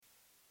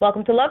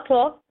Welcome to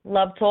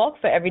Love Talk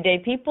for everyday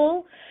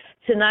people.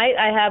 Tonight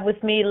I have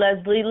with me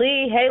Leslie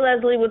Lee. Hey,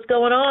 Leslie, what's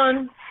going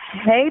on?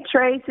 Hey,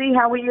 Tracy,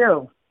 how are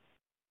you?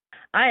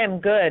 I am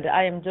good.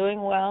 I am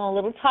doing well, a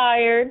little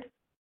tired.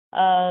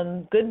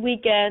 Good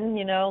weekend,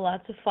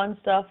 lots of fun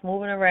stuff,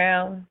 moving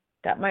around.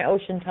 Got my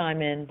ocean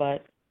time in,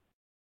 but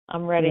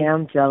I'm ready. Yeah,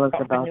 I'm jealous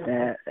about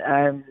that.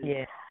 I'm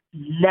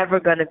never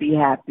going to be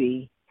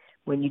happy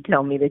when you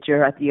tell me that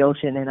you're at the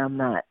ocean and I'm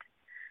not.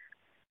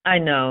 I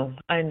know.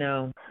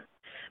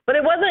 But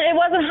it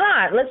wasn't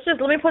hot.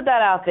 Let me put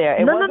that out there.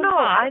 No,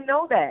 hot. I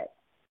know that.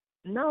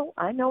 No,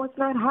 I know it's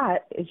not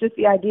hot. It's just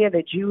the idea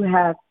that you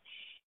have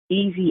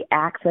easy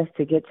access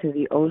to get to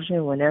the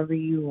ocean whenever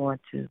you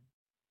want to.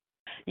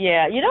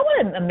 Yeah, you know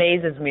what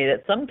amazes me?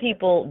 That some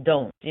people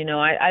don't.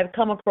 I've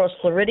come across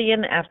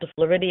Floridian after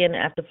Floridian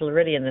after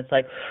Floridian. It's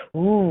like,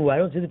 ooh, I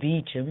don't do the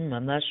beach.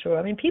 I'm not sure.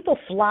 I mean, people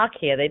flock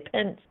here. They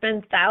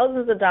spend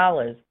thousands of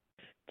dollars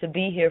to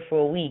be here for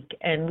a week,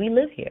 and we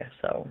live here,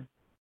 so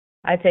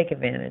I take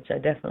advantage. I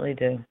definitely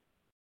do.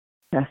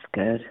 That's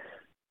good.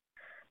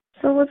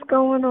 So what's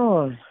going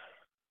on?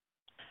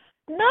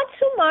 Not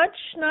too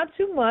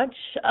much.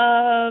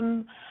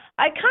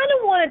 I kind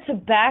of wanted to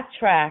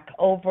backtrack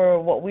over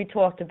what we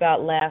talked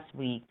about last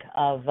week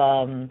of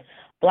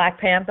Black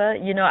Panther.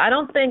 I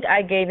don't think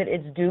I gave it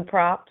its due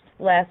props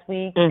last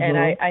week, and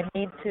I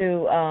need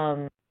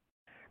to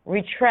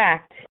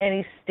retract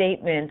any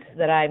statement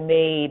that I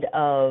made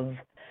of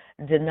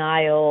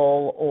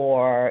denial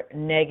or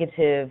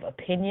negative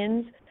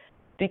opinions,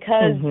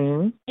 because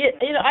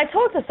I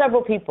talk to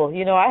several people.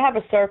 I have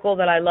a circle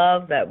that I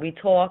love, that we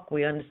talk,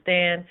 we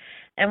understand,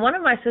 and one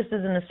of my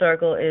sisters in the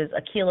circle is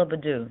Akila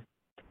Badu,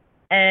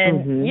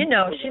 and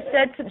she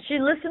said she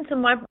listened to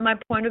my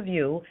point of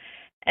view,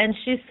 and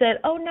she said,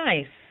 "Oh,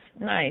 nice,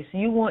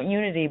 you want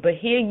unity, but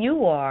here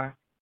you are,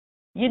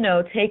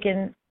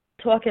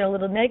 talking a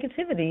little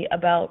negativity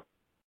about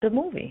the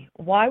movie.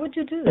 Why would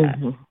you do that?"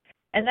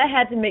 And that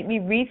had to make me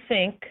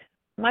rethink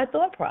my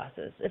thought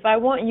process. If I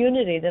want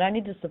unity, then I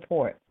need to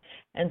support.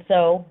 And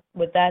so,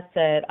 with that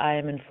said, I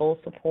am in full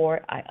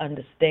support. I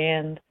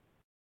understand.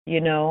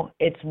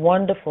 It's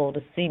wonderful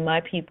to see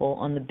my people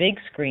on the big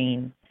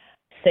screen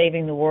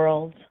saving the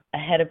world,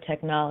 ahead of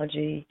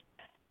technology,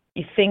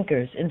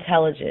 thinkers,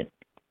 intelligent.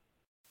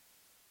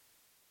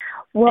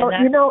 Well,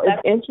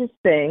 it's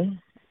interesting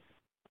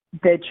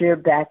that you're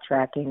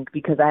backtracking,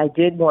 because I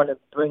did want to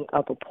bring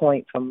up a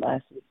point from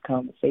last week's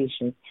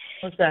conversation.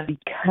 What's that?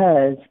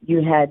 Because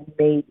you had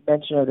made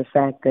mention of the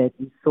fact that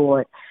you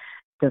thought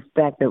the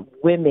fact that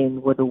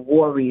women were the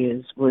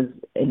warriors was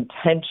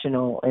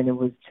intentional, and it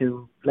was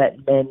to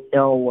let men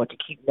know or to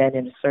keep men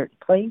in a certain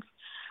place.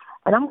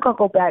 And I'm going to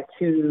go back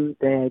to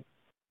the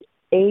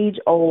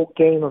age-old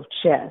game of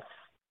chess.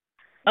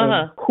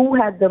 Who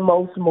had the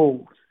most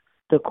moves?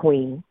 The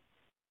queen.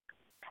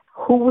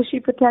 Who was she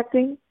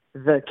protecting?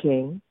 The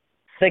king.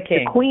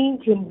 The queen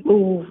can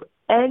move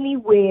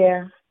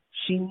anywhere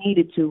she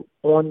needed to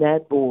on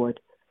that board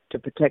to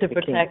protect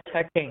the king.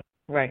 Her king.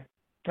 Right.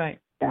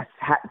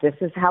 This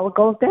is how it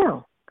goes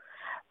down.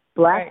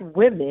 Black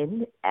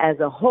women as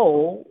a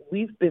whole,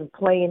 we've been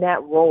playing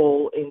that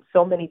role in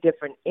so many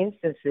different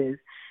instances.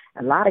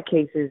 In a lot of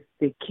cases,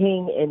 the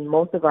king in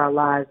most of our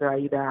lives are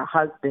either our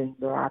husbands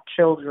or our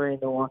children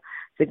or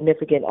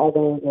significant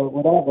others or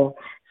whatever.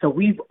 So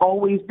we've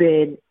always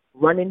been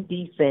running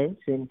defense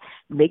and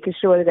making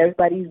sure that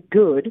everybody's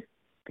good,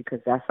 because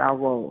that's our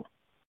role.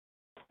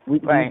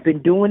 We've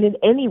been doing it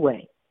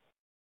anyway.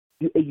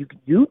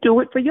 You do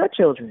it for your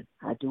children.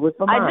 I do it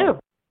for mine. I do.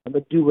 I'm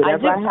going to do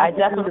whatever I have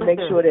to do to make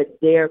sure that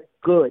they're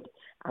good.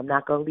 I'm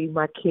not going to leave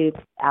my kids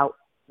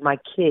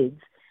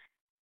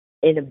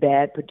in a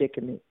bad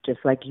predicament, just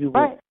like you would.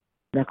 I'm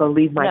not going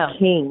to leave my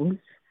kings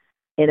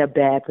in a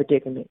bad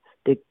predicament.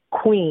 The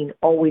queen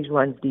always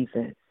runs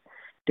defense.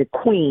 The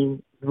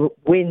queen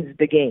wins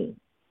the game.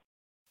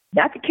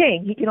 Not the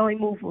king. He can only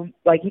move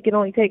he can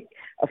only take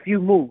a few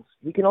moves.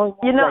 He can only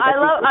move I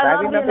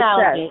love the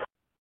analogy.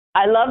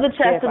 I love the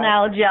chess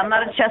analogy. I'm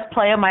not a chess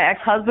player. My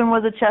ex-husband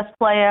was a chess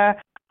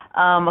player.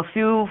 A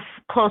few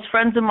close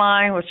friends of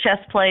mine were chess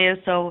players,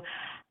 so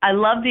I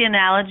love the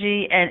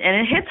analogy, and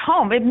it hits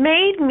home. It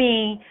made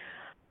me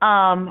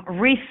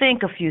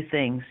rethink a few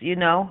things,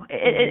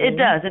 It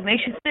does. It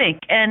makes you think.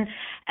 And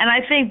I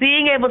think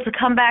being able to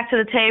come back to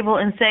the table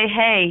and say,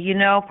 hey,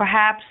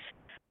 perhaps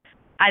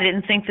I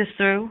didn't think this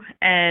through,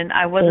 and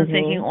I wasn't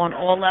thinking on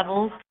all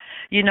levels.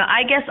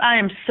 I guess I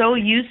am so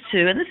used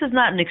to, and this is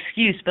not an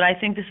excuse, but I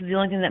think this is the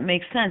only thing that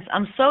makes sense.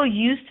 I'm so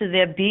used to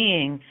there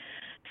being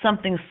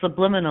something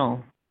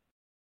subliminal,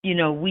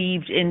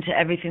 weaved into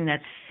everything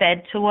that's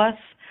fed to us,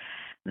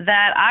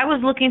 that I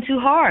was looking too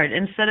hard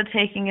instead of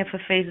taking it for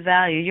face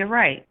value. You're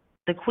right.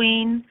 The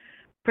queen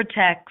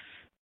protects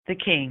the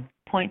king.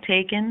 Point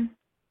taken.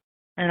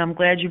 And I'm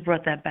glad you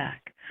brought that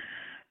back.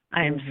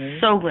 I am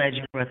so glad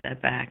you brought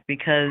that back,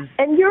 because...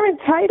 And you're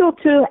entitled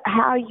to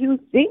how you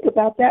think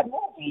about that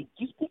movie.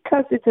 Just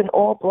because it's an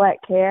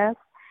all-black cast,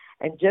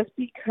 and just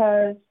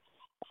because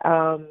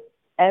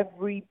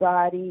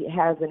everybody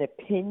has an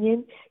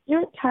opinion,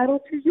 you're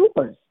entitled to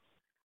yours.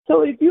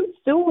 So if you're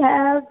still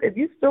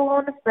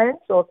on the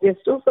fence, or if there's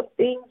still some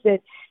things that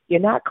you're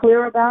not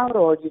clear about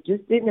or you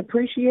just didn't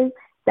appreciate,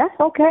 that's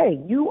okay.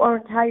 You are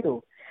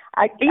entitled.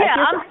 I'm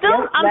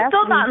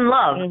still not in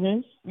love.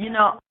 Mm-hmm. You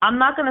know, I'm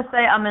not going to say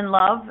I'm in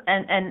love,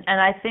 and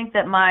I think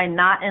that my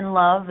not in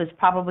love is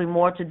probably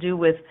more to do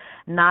with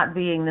not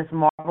being this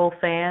Marvel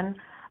fan.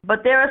 But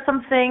there are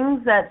some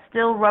things that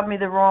still rub me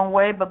the wrong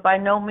way, but by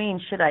no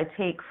means should I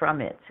take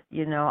from it.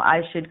 You know,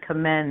 I should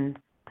commend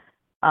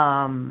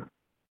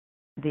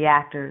the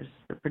actors,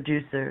 the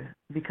producer,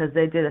 because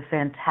they did a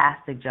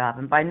fantastic job,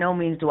 and by no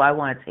means do I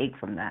want to take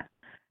from that.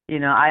 You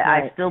know,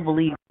 I still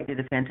believe they did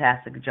a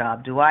fantastic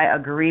job. Do I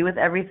agree with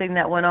everything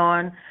that went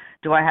on?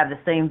 Do I have the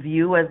same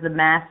view as the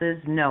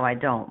masses? No, I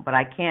don't. But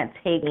I can't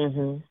take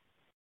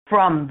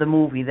from the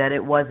movie that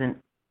it wasn't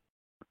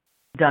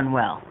done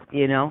well,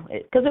 you know,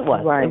 because it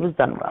was. Right. It was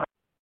done well.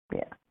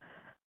 Yeah.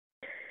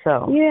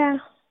 So. Yeah.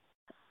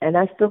 And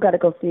I still got to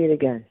go see it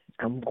again.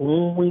 I'm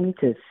going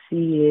to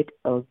see it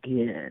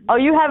again. Oh,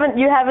 you haven't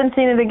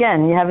seen it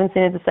again? You haven't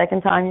seen it the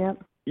second time yet?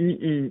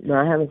 No,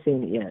 I haven't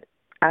seen it yet.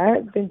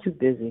 I've been too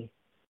busy.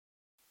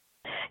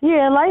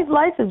 Yeah,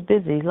 life is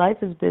busy. Life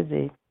is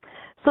busy.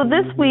 So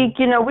this week,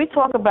 you know, we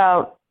talk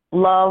about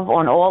love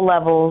on all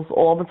levels,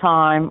 all the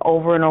time,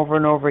 over and over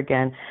and over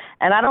again.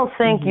 And I don't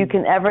think you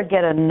can ever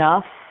get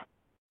enough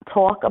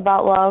talk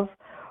about love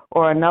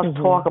or enough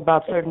talk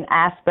about certain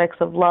aspects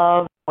of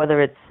love,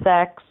 whether it's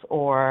sex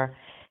or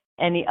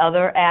any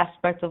other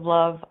aspect of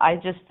love. I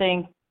just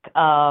think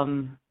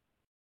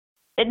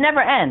it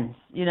never ends,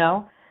 you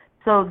know.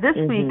 So this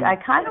week, I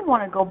kind of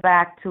want to go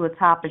back to a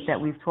topic that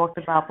we've talked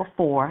about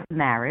before,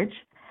 marriage,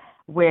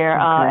 where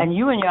and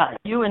you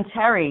and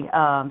Terry,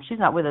 she's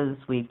not with us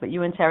this week, but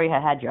you and Terry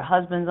had your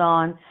husbands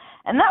on,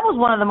 and that was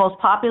one of the most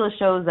popular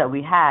shows that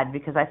we had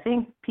because I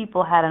think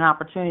people had an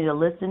opportunity to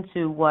listen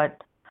to what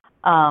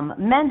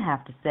men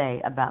have to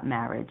say about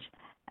marriage,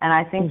 and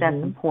I think that's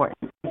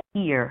important to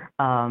hear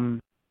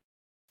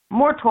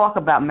more talk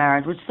about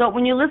marriage. So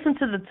when you listen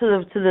to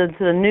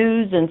the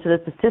news and to the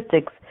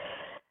statistics,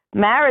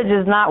 marriage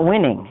is not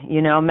winning,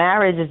 you know.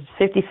 Marriage is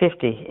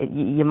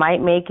 50-50. You might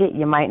make it,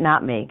 you might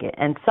not make it.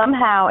 And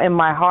somehow in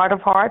my heart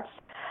of hearts,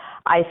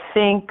 I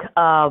think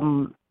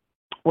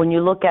when you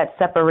look at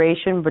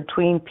separation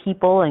between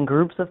people and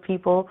groups of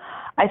people,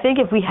 I think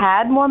if we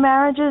had more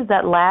marriages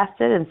that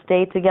lasted and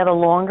stayed together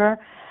longer,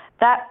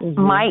 that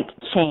might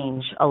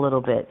change a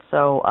little bit.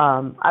 So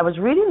I was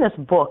reading this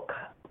book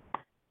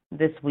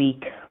this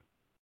week,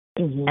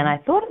 and I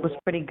thought it was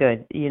pretty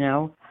good, you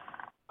know.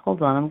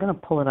 Hold on, I'm going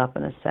to pull it up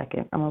in a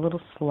second. I'm a little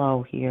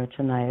slow here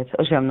tonight. I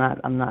told you I'm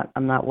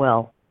not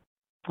well.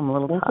 I'm a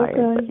little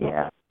tired, but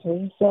yeah. Pull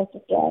yourself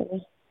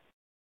together.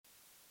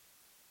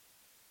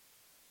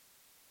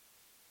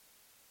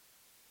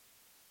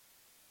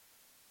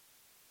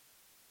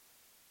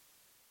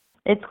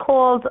 It's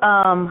called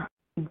My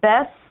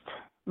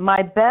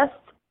Best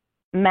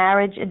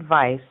Marriage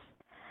Advice: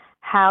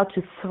 How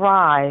to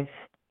Thrive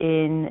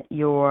in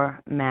Your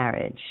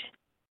Marriage.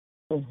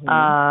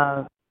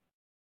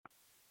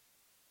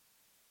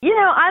 You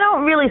know, I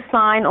don't really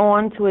sign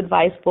on to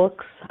advice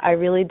books. I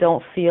really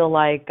don't feel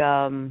like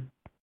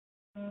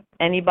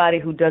anybody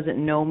who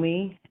doesn't know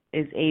me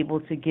is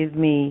able to give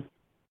me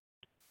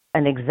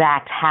an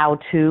exact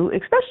how-to,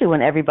 especially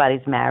when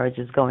everybody's marriage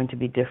is going to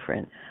be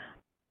different.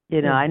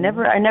 You know, I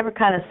never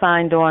kind of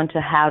signed on to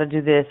how to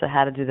do this or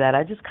how to do that.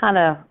 I just kind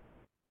of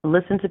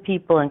listened to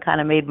people and kind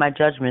of made my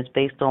judgments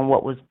based on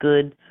what was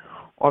good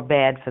or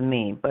bad for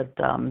me. But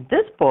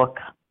this book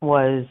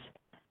was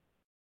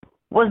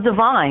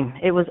divine.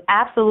 It was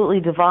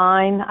absolutely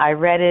divine. I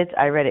read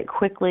it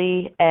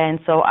quickly, and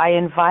so I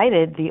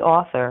invited the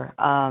author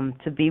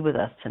to be with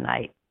us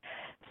tonight.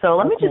 So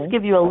let me just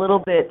give you a little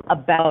bit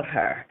about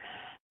her.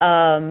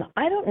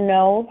 I don't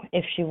know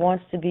if she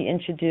wants to be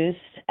introduced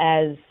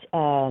as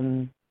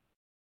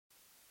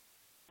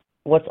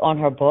what's on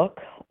her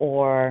book,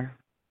 or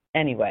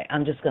anyway,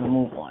 I'm just going to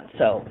move on.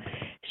 So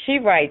she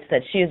writes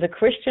that she is a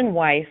Christian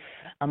wife,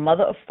 a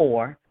mother of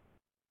 4,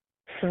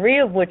 3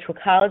 of which were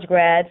college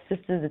grads,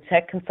 sister's a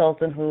tech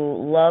consultant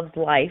who loves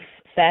life,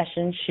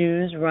 fashion,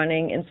 shoes,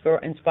 running,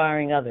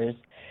 inspiring others,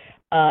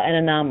 an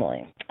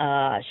anomaly.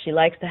 She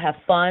likes to have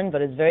fun,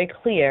 but is very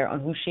clear on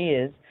who she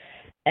is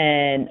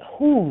and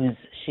whose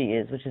she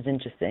is, which is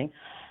interesting.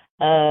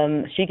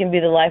 She can be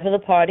the life of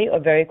the party or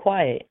very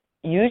quiet.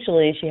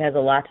 Usually she has a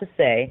lot to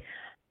say.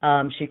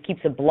 She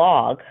keeps a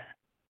blog,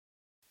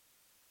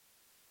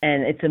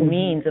 and it's a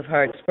means of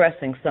her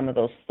expressing some of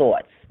those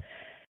thoughts.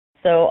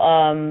 So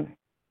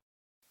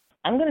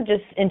I'm going to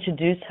just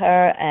introduce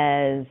her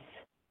as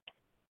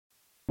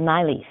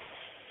Nilce.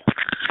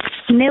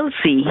 Nilce.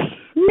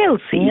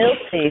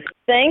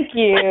 Thank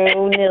you,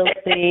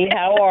 Nilce.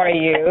 How are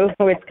you?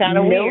 It's kind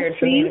of weird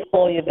for me to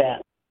call you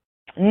that.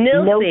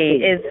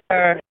 Nilce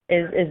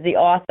is the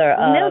author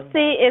of... Nilce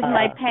is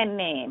my pen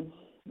name.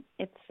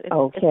 It's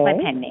my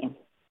pen name.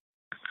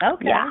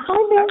 Okay. Yeah. Hi,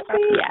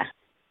 Nilce. Yeah.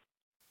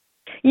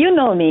 You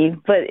know me,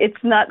 but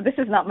this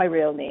is not my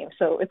real name,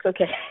 so it's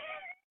okay.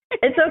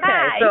 It's okay.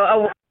 Hi.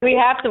 So we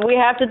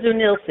have to do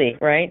Nilsi,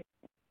 right?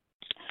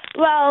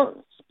 Well,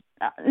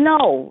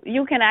 no,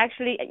 you can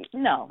actually,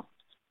 no.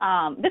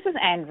 This is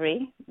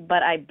Andre,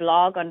 but I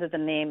blog under the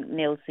name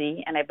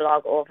Nilsi, and I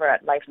blog over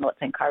at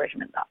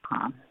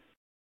lifenotesencouragement.com.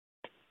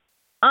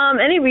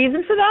 Any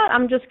reason for that?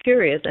 I'm just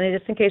curious, and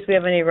just in case we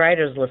have any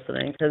writers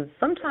listening, because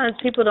sometimes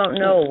people don't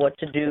know what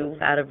to do,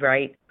 how to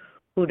write,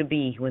 who to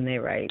be when they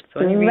write.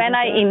 So when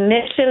I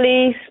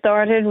initially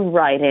started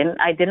writing,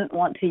 I didn't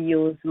want to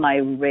use my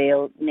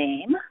real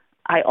name.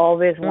 I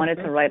always wanted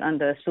to write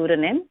under a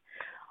pseudonym.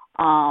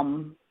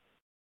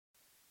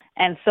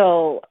 And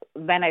so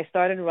when I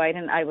started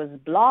writing, I was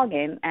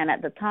blogging, and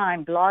at the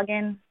time,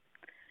 blogging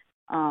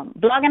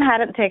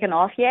hadn't taken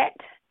off yet.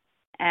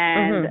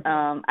 And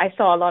I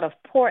saw a lot of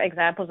poor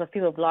examples of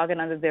people blogging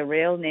under their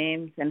real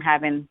names and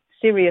having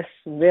serious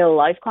real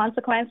life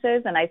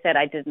consequences. And I said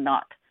I did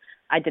not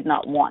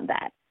want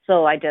that.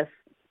 So I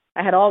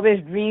had always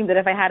dreamed that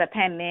if I had a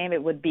pen name,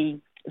 it would be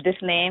this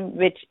name,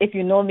 which if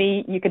you know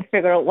me, you can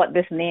figure out what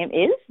this name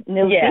is,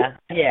 Nilsi.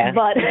 Yeah.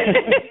 But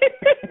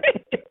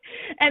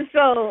and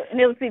so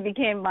Nilsi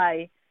became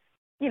my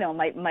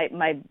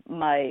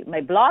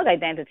blog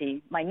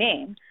identity, my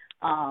name.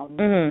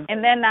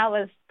 And then now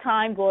as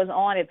time goes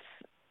on,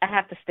 I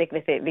have to stick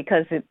with it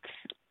because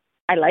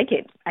I like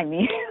it. I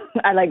mean,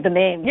 I like the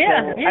name. So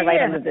I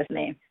write under this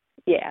name.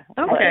 Yeah.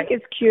 Okay. I think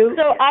it's cute.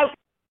 So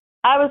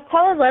I was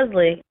telling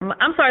Leslie.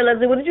 I'm sorry,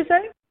 Leslie. What did you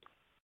say?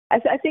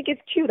 I think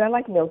it's cute. I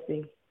like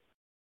Nilsi.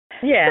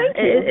 Yeah,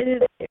 it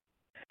is.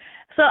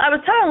 So I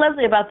was telling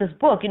Leslie about this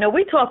book. You know,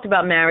 we talked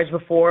about marriage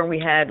before, and we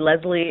had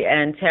Leslie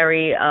and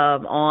Terry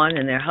on,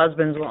 and their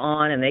husbands were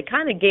on, and they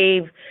kind of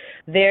gave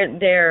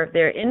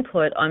their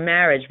input on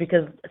marriage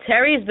because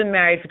Terry's been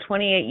married for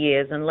 28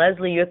 years, and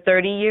Leslie, you're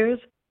 30 years?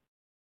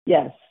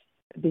 Yes,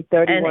 it'll be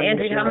 31 And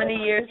Andrew, how many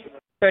years?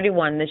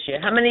 31 this year.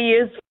 How many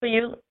years for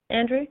you,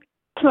 Andrew?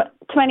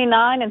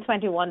 29 and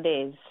 21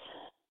 days.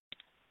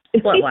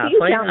 Wow,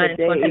 29 and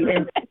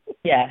 21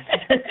 Yes.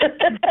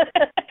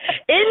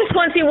 In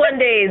 21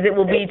 days, it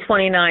will be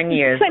 29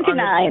 years. 29.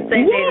 On the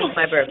same day as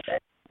my birthday.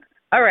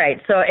 All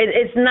right. So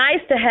it's nice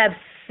to have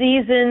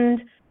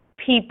seasoned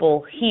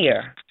people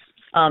here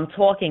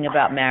talking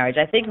about marriage.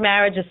 I think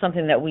marriage is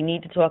something that we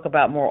need to talk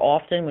about more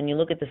often. When you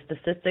look at the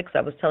statistics,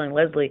 I was telling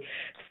Leslie,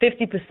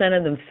 50%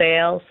 of them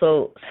fail,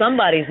 so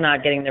somebody's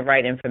not getting the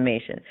right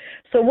information.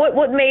 So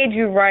what made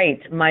you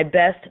write My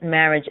Best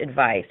Marriage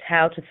Advice,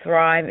 How to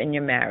Thrive in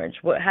Your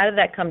Marriage? How did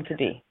that come to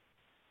be?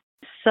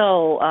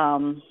 So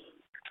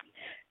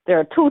there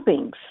are two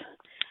things.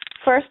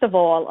 First of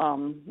all,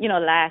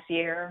 last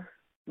year,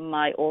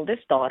 my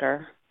oldest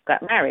daughter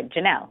got married,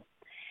 Janelle.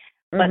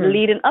 But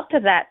leading up to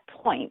that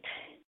point,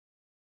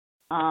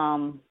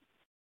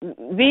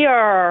 we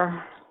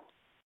are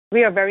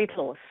very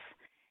close.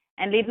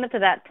 And leading up to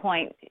that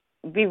point,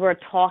 we were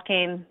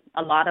talking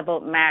a lot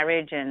about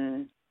marriage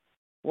and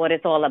what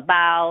it's all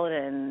about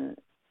and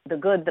the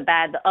good, the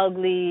bad, the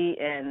ugly,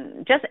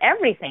 and just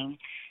everything.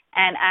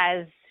 And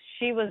as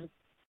she was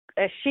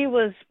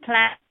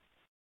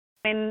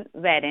planning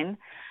wedding,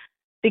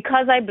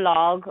 because I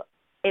blog,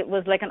 it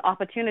was like an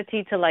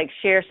opportunity to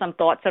share some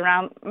thoughts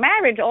around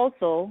marriage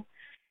also.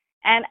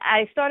 And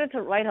I started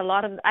to write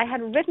I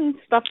had written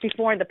stuff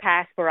before in the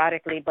past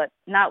sporadically, but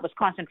now it was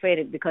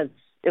concentrated because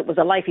it was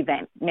a life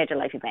event, major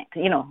life event,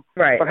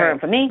 right, for her and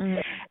for me. Mm-hmm.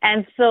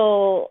 And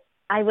so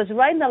I was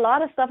writing a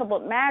lot of stuff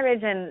about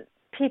marriage and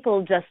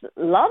people just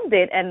loved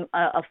it. And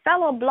a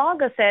fellow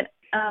blogger said,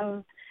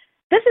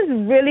 this is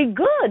really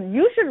good.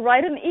 You should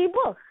write an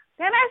ebook.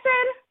 And I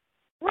said,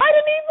 write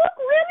an ebook?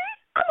 Really?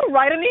 I'm going to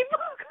write an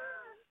ebook.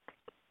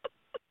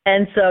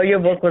 And so your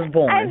book was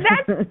born. And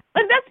that's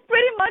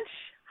pretty much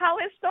how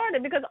it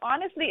started, because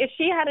honestly, if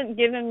she hadn't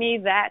given me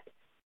that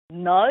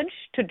nudge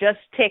to just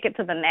take it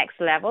to the next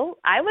level,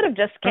 I would have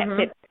just kept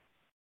it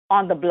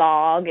on the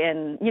blog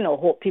and,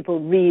 hope people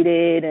read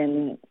it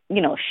and,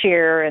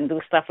 share and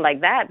do stuff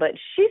like that. But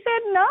she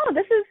said, no,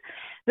 this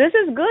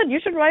is good. You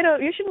should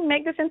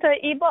make this into an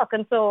ebook.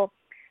 And so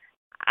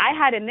I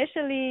had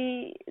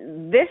initially,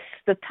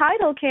 the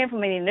title came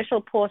from an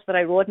initial post that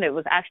I wrote, and it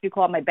was actually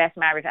called My Best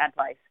Marriage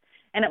Advice.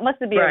 And it must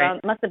have been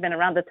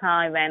around the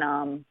time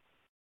when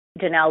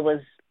Janelle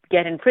was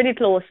getting pretty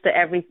close to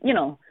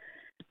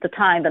the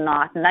tying the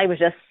knot, and I was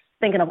just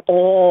thinking of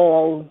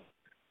all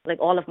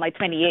of my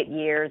 28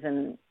 years,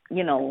 and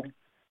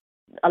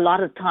a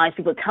lot of times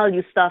people tell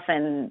you stuff,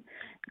 and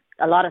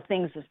a lot of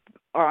things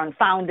are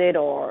unfounded,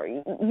 or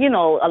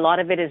a lot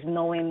of it is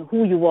knowing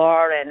who you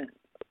are and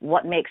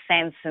what makes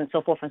sense and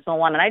so forth and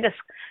so on. And I just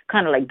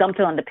kind of dumped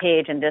it on the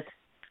page and just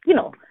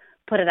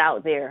put it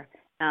out there,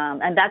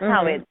 and that's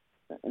how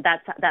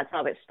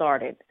it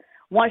started.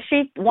 Once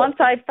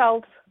I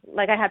felt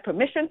like I had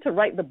permission to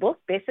write the book,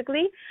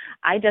 basically,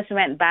 I just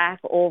went back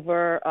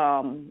over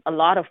a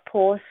lot of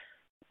posts.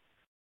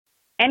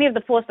 Any of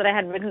the posts that I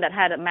had written that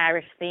had a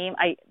marriage theme,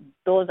 I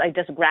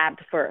just grabbed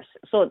first.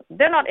 So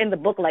they're not in the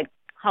book like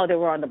how they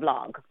were on the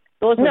blog.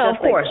 Of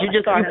course,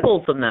 you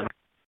pulled from them.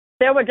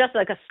 there were just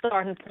like a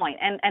starting point.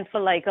 And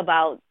for like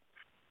about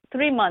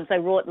 3 months, I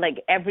wrote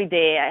like every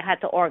day. I had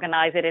to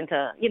organize it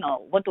into,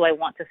 what do I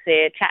want to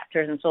say,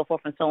 chapters and so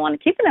forth and so on.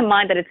 Keeping in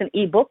mind that it's an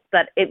ebook,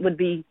 that it would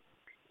be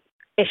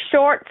a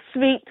short,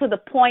 sweet, to the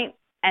point,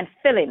 and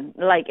filling.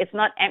 Like, it's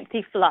not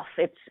empty fluff.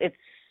 It's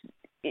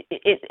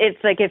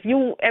like if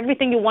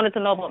everything you wanted to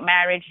know about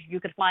marriage, you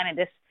could find in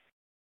this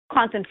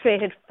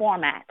concentrated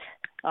format.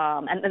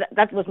 And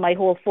that was my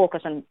whole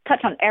focus, and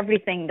touch on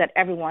everything that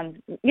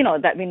everyone,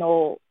 that we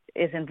know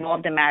is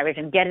involved in marriage,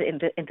 and get it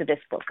into this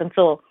book. And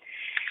so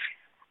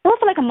it was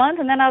for like a month,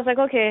 and then I was like,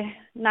 okay,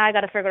 now I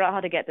got to figure out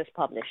how to get this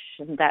published,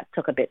 and that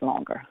took a bit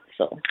longer.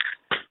 So,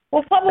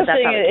 well,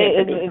 publishing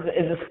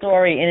is a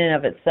story in and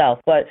of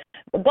itself. But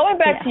going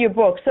back to your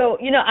book, so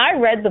I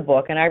read the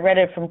book, and I read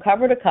it from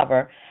cover to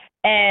cover,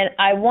 and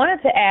I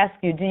wanted to ask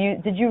you,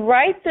 did you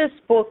write this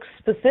book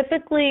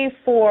specifically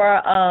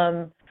for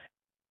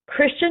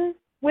Christian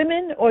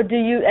women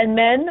and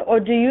men, or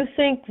do you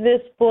think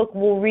this book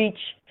will reach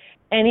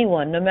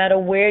anyone, no matter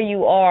where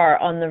you are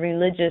on the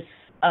religious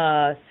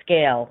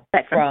scale?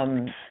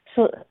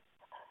 So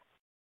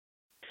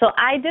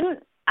I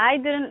didn't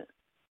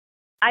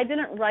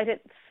write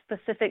it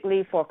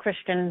specifically for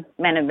Christian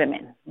men and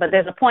women, but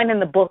there's a point in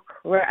the book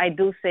where I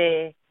do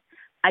say,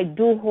 I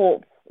do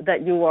hope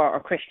that you are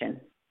a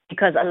Christian,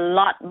 because a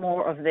lot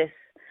more of this,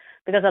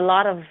 because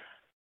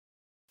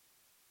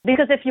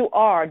if you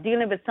are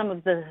dealing with some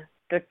of the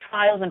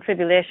trials and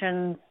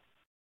tribulations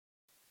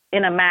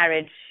in a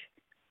marriage,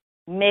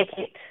 make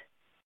it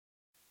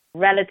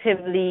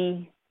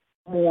relatively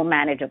more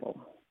manageable.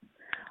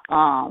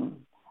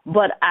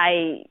 But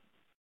I'm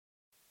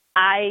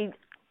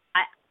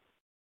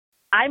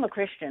a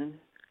Christian.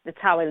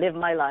 That's how I live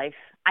my life.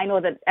 I know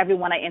that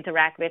everyone I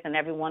interact with and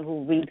everyone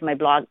who reads my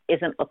blog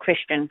isn't a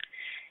Christian,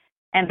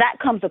 and that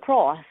comes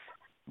across.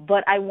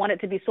 But I want it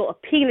to be so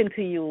appealing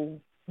to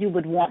you, you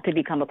would want to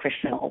become a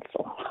Christian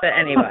also. But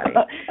anybody.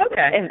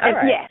 Okay. All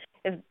right. Yes,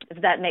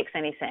 if that makes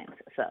any sense.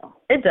 So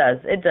it does.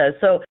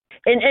 So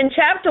in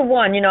chapter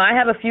 1, I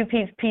have a few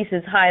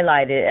pieces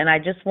highlighted, and I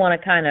just want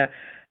to kind of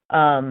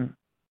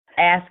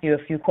ask you a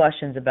few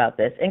questions about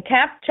this. In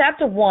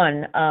chapter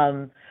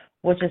 1,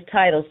 which is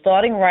titled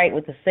 "Starting Right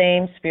with the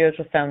Same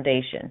Spiritual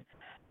Foundation."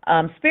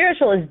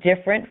 Spiritual is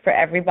different for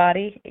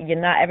everybody.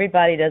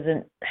 Everybody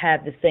doesn't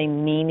have the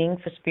same meaning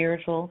for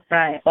spiritual,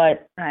 right?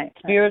 But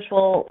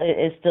spiritual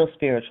is still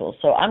spiritual.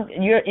 So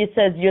it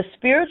says your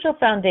spiritual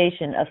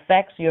foundation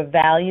affects your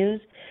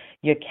values,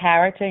 your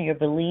character, your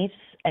beliefs,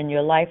 and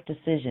your life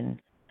decisions.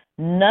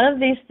 None of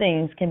these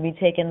things can be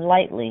taken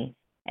lightly,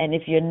 and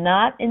if you're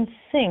not in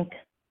sync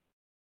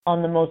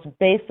on the most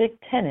basic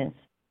tenets,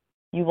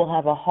 you will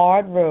have a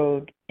hard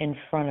road in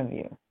front of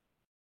you.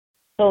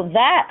 So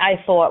that, I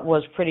thought,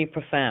 was pretty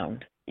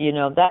profound.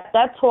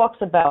 That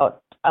talks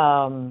about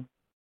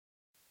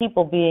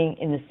people being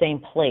in the same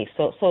place.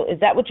 So is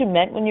that what you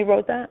meant when you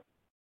wrote that?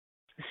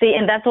 See,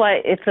 and that's why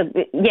it's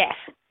yes,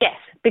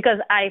 because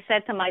I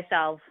said to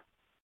myself,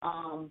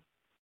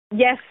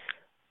 yes,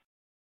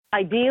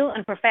 ideal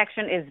and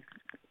perfection is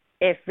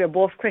if we're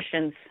both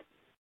Christians,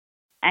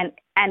 and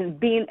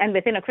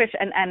within a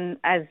Christian and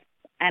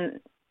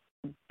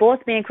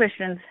both being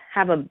Christians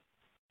have a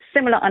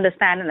similar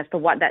understanding as to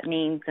what that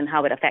means and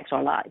how it affects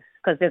our lives.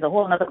 Because there's a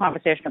whole other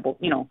conversation about,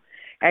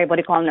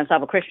 everybody calling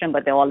themselves a Christian,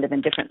 but they're all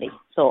living differently.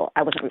 So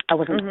I wasn't.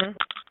 Mm-hmm.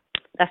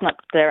 That's not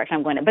the direction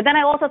I'm going in. But then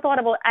I also thought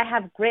about, I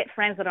have great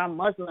friends that are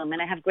Muslim,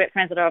 and I have great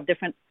friends that are of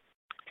different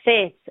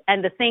faiths,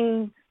 and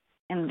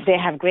they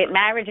have great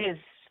marriages,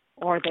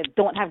 or they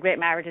don't have great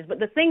marriages. But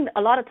the thing,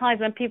 a lot of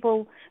times when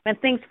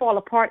things fall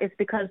apart, is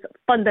because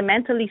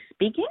fundamentally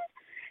speaking,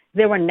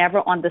 they were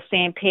never on the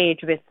same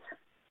page with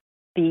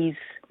these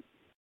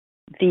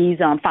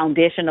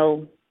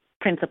foundational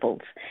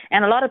principles.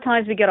 And a lot of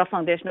times we get our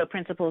foundational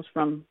principles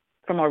from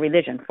our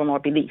religion, from our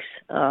beliefs.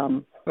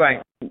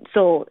 Right.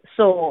 So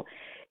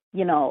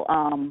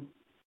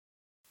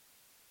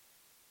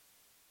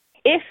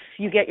if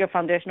you get your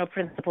foundational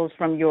principles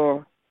from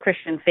your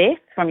Christian faith,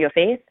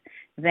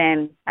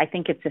 then I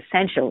think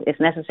it's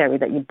necessary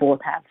that you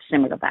both have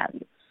similar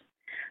values.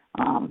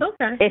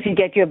 Okay. If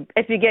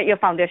you get your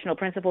foundational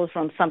principles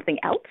from something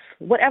else,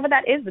 whatever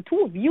that is, the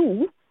two of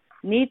you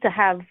need to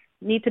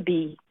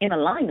be in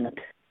alignment.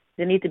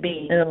 They need to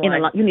be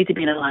you need to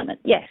be in alignment.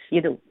 Yes,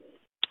 you do.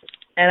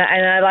 And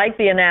I like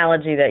the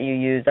analogy that you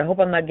used. I hope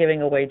I'm not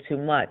giving away too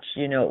much.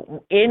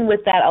 In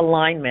with that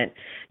alignment,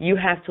 you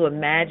have to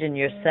imagine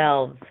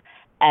yourselves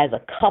as a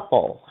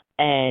couple,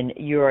 and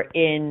you're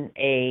in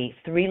a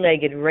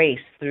three-legged race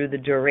through the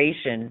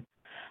duration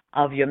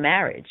of your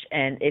marriage.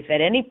 And if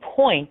at any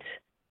point,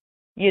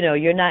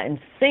 you're not in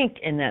sync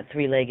in that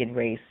three-legged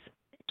race,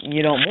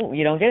 you don't move.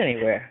 You don't get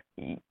anywhere.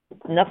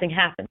 Nothing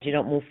happens. You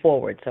don't move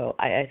forward. So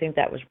I think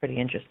that was pretty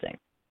interesting.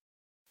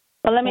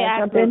 Well, let me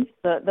ask you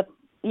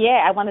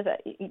I wanted to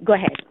go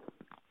ahead.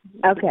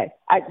 Okay.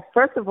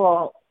 First of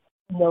all,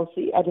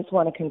 Nosy, I just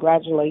want to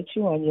congratulate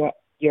you on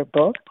your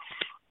book.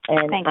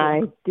 And Thank you.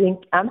 I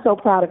think I'm so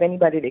proud of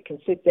anybody that can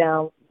sit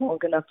down long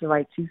enough to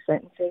write 2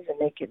 sentences and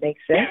make it make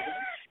sense.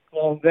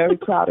 Well, I'm very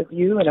proud of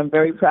you, and I'm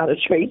very proud of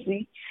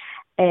Tracy.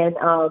 And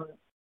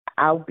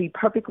I'll be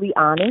perfectly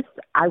honest.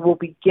 I will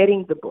be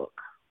getting the book.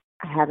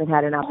 I haven't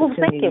had an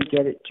opportunity to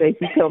get it.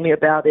 Tracy told me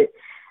about it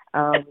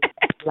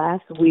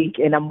last week,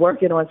 and I'm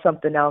working on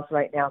something else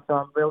right now, so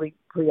I'm really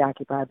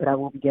preoccupied, but I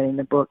will be getting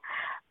the book.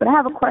 But I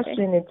have a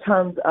question in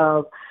terms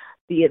of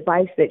the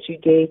advice that you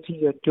gave to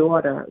your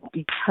daughter,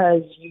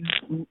 because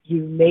you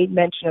made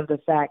mention of the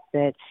fact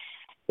that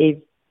if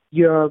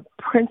your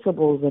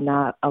principles are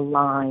not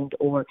aligned,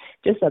 or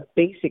just a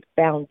basic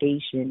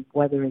foundation,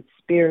 whether it's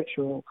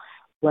spiritual,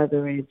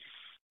 whether it's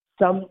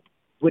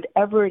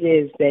whatever it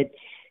is that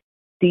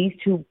these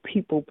two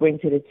people bring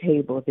to the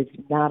table, if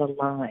it's not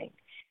aligned,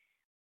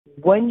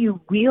 when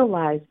you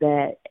realize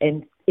that,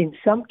 and in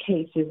some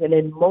cases, and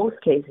in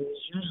most cases,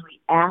 usually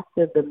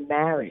after the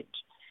marriage,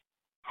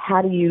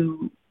 how do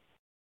you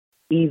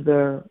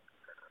either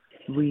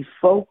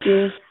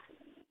refocus,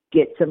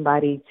 get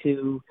somebody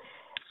to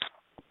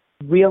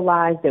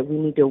realize that we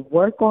need to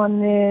work on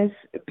this?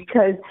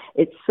 Because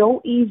it's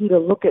so easy to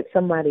look at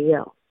somebody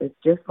else. It's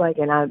just like,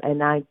 and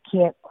I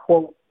can't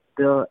quote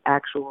the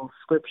actual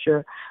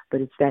scripture, but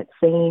it's that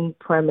same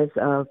premise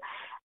of,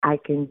 I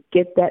can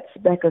get that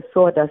speck of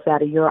sawdust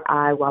out of your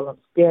eye while I'm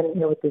standing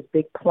here with this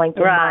big plank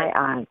in my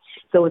eye.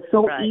 So it's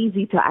so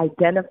easy to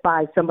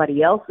identify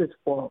somebody else's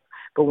fault.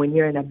 But when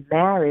you're in a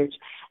marriage,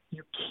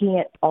 you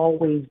can't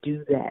always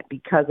do that,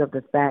 because of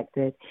the fact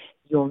that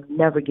you'll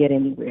never get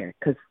anywhere.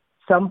 Because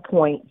some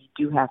point you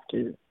do have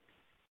to,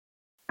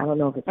 I don't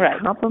know if it's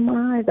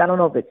compromise, I don't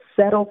know if it's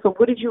settled. So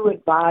what did you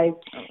advise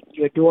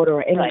your daughter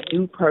or any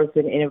new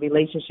person in a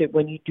relationship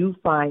when you do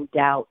find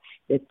out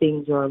that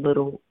things are a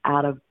little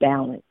out of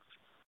balance?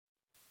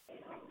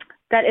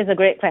 That is a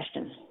great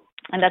question,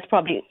 and that's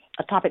probably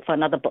a topic for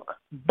another book.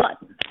 But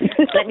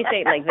let me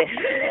say it like this,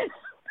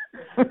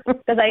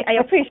 because I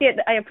appreciate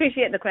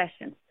the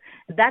question.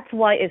 That's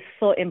why it's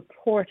so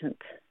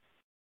important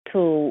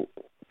to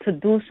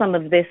do some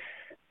of this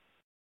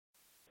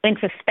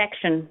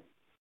introspection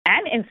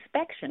and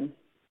inspection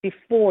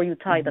before you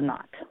tie the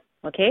knot.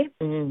 Okay?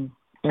 Mm-hmm.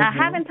 Now,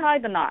 having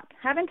tied the knot,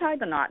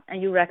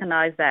 and you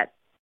recognize that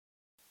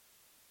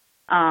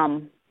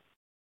there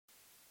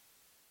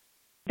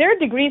are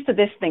degrees to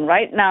this thing,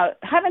 right? Now,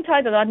 having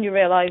tied the knot, and you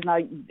realize now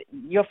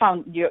your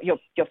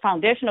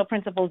foundational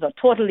principles are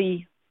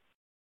totally,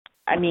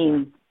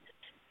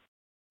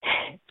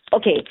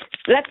 okay,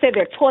 let's say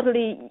they're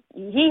totally,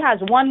 he has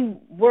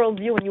one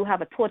worldview and you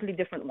have a totally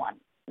different one.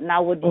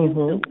 Now what do you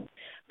do?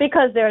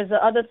 Because there's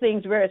other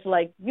things where it's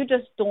like you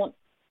just don't,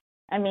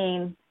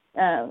 on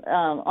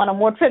a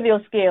more trivial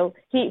scale,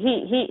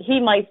 he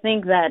might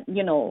think that,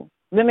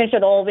 women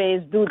should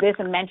always do this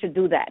and men should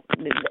do that.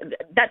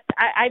 That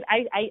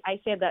I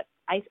say that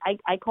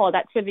I call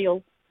that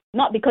trivial,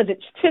 not because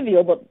it's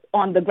trivial, but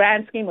on the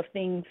grand scheme of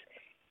things,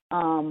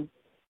 I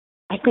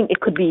think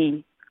it can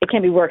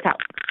be worked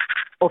out.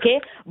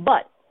 Okay,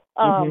 but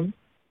I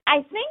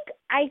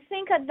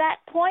think at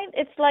that point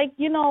it's like,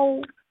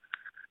 you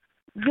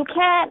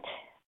can't.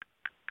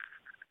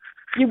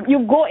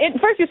 You go in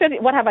first. You said,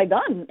 "What have I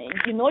done?"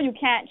 You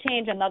can't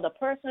change another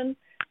person.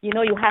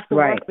 You have to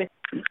work with.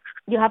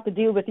 You have to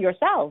deal with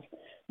yourself.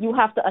 You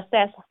have to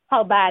assess,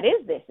 how bad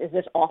is this? Is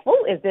this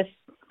awful? Is this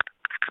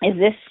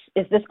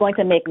going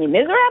to make me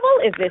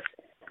miserable? Is this?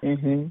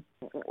 You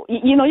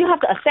have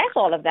to assess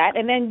all of that,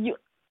 and then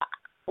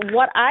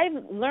what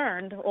I've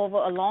learned over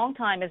a long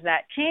time is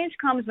that change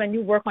comes when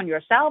you work on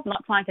yourself,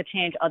 not trying to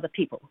change other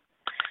people.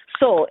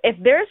 So if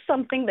there's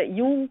something that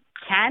you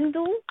can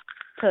do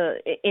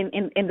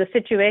in the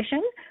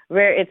situation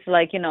where it's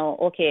like,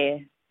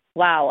 okay,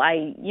 wow,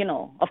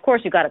 of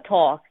course you got to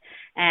talk,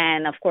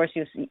 and of course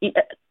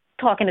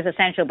talking is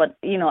essential, but,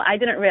 I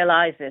didn't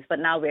realize this, but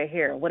now we're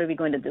here. What are we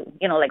going to do?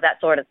 Like that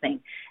sort of thing.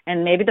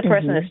 And maybe the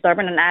person is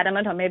stubborn and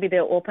adamant, or maybe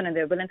they're open and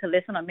they're willing to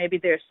listen, or maybe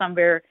they're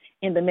somewhere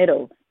in the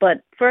middle.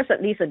 But first,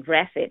 at least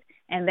address it.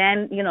 And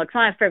then,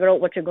 try and figure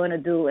out what you're going to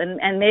do.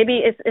 And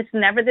maybe it's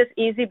never this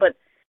easy, but,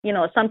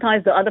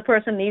 sometimes the other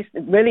person it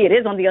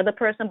is on the other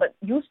person, but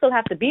you still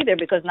have to be there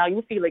because now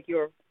you feel like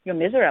you're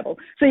miserable.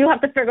 So you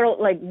have to figure out,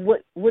 like,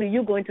 what are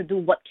you going to do?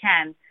 What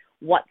can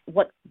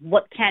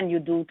you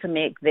do to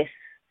make this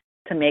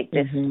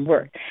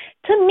work?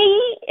 To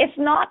me, it's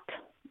not.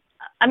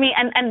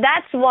 And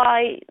that's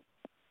why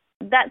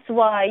there's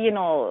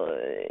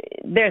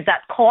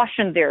that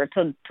caution there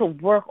to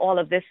work all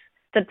of this,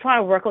 to try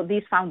to work out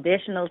these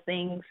foundational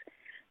things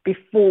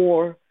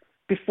before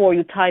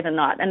you tie the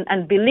knot.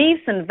 And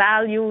beliefs and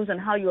values and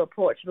how you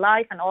approach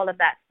life and all of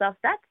that stuff,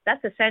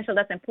 that's essential,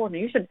 that's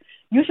important. You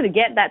should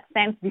get that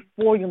sense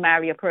before you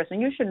marry a person.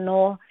 You should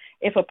know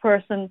if a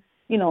person,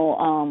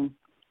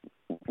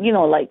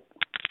 like,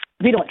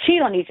 we don't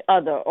cheat on each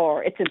other,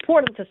 or it's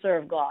important to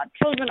serve God.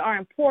 Children are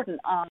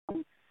important.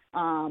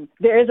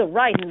 There is a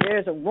right and there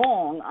is a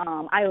wrong.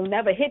 I will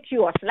never hit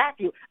you or slap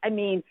you.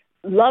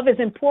 Love is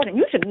important.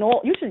 You should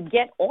know. You should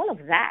get all of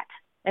that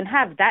and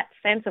have that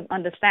sense of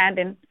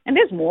understanding. And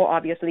there's more,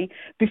 obviously,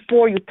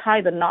 before you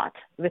tie the knot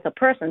with a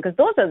person, because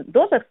those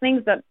are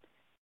things that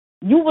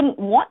you wouldn't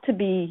want to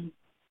be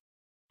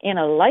in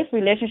a life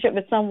relationship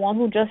with someone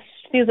who just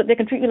feels that they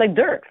can treat you like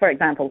dirt, for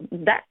example.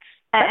 That's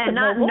and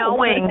not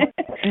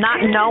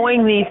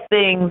knowing these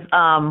things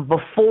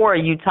before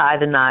you tie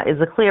the knot is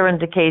a clear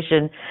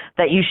indication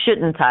that you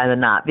shouldn't tie the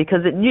knot,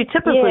 because it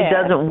typically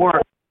doesn't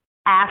work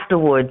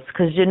afterwards,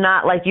 because you're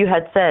not, like you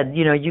had said,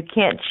 you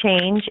can't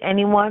change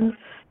anyone.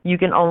 You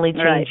can only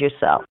change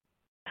yourself.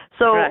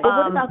 So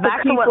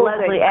back to what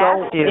Leslie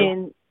asked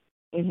you.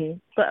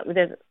 Go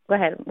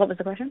ahead. What was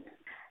the question?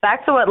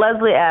 Back to what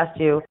Leslie asked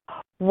you.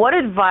 What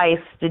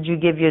advice did you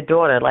give your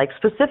daughter? Like,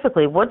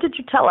 specifically, what did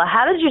you tell her?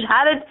 How did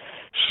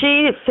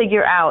she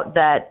figure out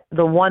that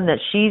the one that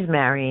she's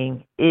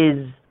marrying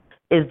is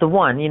the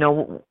one?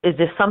 Is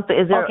there something?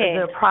 Is there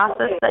a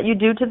process that you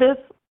do to this?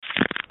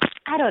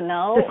 I don't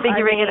know. To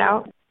figuring it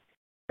out.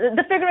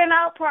 The figuring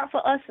out part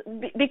for us,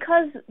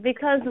 because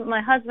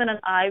my husband and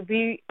I,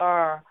 we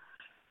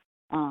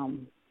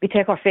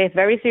take our faith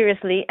very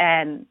seriously,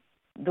 and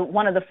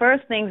one of the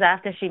first things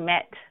after she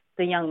met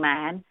the young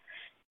man,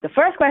 the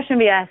first question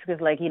we asked was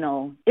like,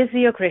 is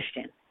he a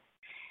Christian?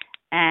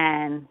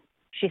 And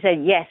she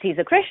said, yes, he's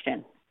a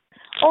Christian.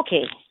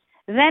 Okay.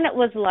 Then it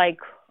was like,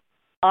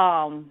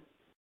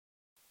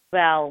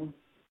 well,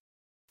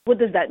 what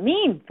does that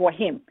mean for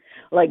him?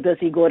 Like, does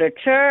he go to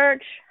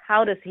church?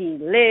 How does he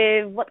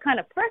live? What kind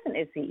of person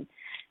is he?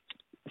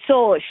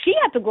 So she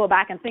had to go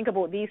back and think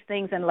about these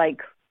things and,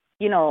 like,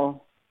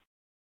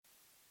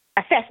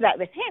 assess that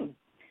with him,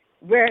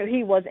 where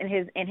he was in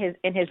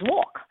his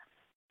walk.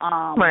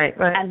 Right.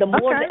 And the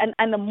more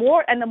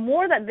and the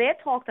more that they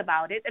talked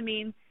about it, I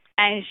mean,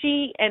 and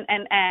she and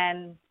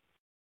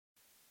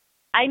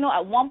I know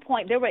at one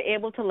point they were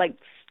able to, like,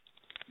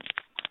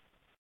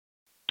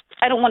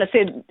 I don't want to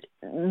say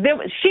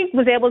she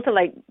was able to,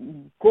 like,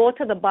 go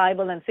to the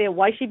Bible and say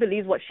why she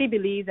believes what she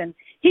believes, and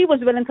he was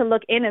willing to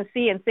look in and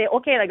see and say,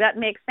 okay, like, that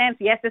makes sense.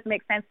 Yes, this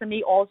makes sense to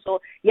me also.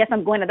 Yes,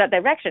 I'm going in that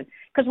direction.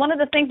 Because one of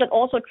the things that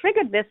also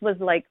triggered this was,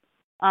 like,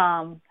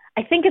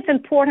 I think it's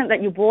important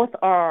that you both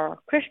are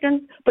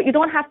Christians, but you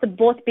don't have to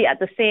both be at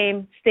the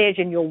same stage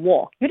in your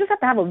walk. You just have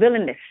to have a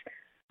willingness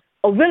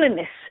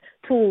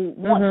to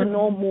want to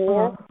know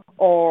more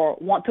or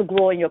want to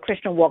grow in your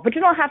Christian walk. But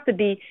you don't have to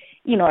be,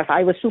 if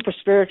I was super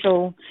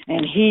spiritual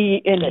and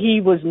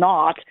he was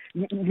not,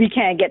 we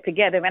can't get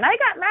together. When I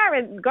got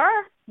married,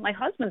 Garth, my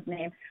husband's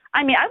name,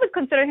 I mean, I would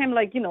consider him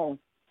like, a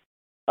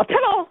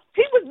pillow.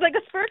 He was like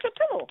a spiritual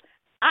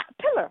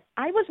pillar.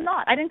 I was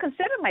not. I didn't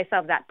consider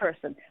myself that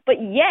person. But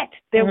yet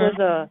there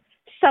was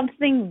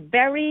something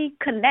very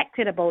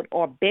connected about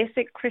our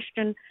basic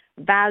Christian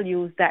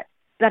values that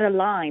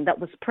aligned, that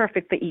was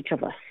perfect for each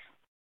of us.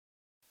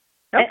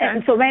 Okay.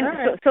 And so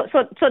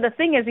so the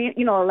thing is,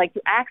 like,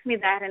 you asked me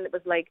that, and it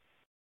was like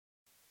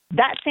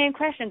that same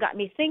question got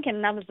me thinking,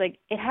 and I was like,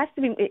 it has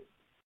to be.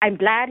 I'm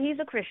glad he's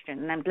a Christian,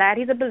 and I'm glad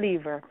he's a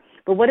believer.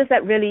 But what does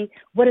that really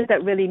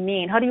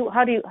mean? How do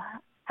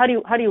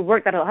you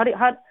work that out?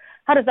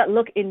 How does that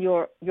look in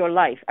your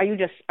life? Are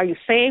you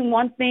saying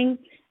one thing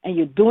and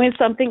you're doing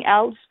something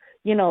else?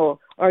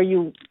 Are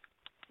you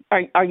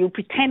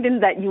pretending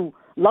that you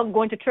love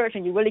going to church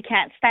and you really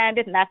can't stand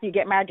it, and after you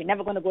get married you're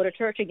never going to go to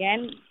church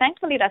again?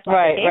 Thankfully that's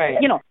not the case.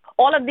 Right.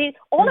 All of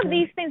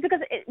these things,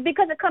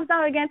 because it comes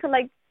down again to,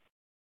 like,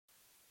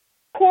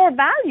 core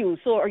values.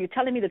 So are you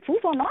telling me the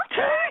truth or not?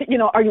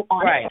 Are you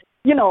honest? Right.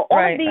 All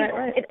of these.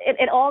 Right.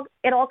 It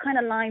all kind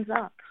of lines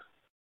up.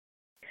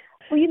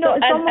 Well,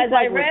 it's almost as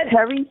like I read,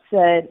 Terry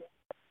said.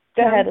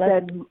 Terry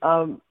said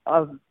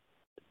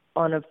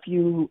on a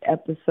few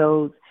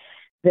episodes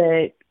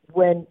that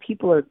when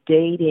people are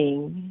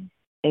dating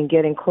and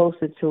getting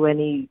closer to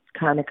any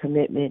kind of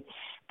commitment,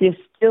 they're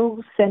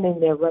still sending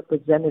their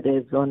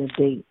representatives on a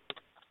date.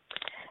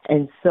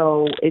 And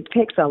so it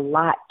takes a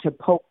lot to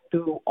poke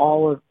through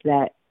all of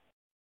that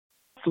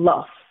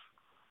fluff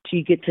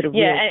to get to the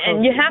real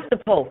and you have to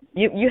poke.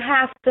 You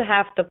have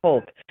to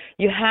poke.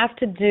 You have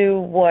to do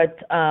what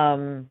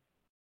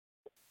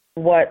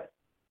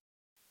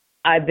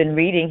I've been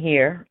reading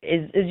here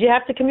is you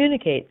have to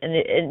communicate,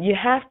 and you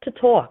have to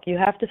talk. You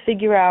have to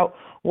figure out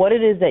what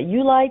it is that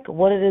you like,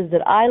 what it is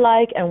that I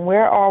like, and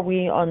where are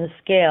we on the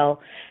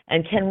scale,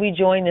 and can we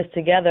join this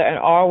together, and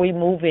are we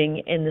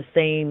moving in the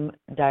same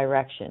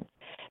direction?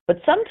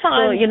 But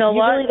sometimes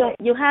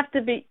you have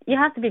to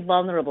be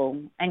vulnerable,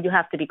 and you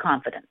have to be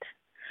confident.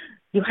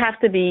 You have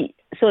to be,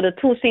 so the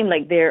two seem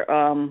like they're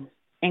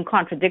in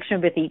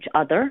contradiction with each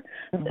other,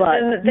 but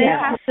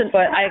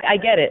I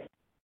get it.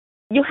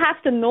 You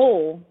have to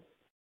know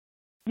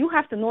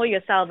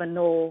yourself and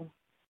know,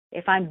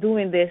 if I'm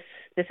doing this,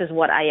 this is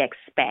what I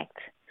expect.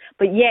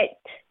 But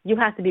yet you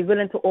have to be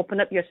willing to open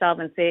up yourself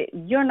and say,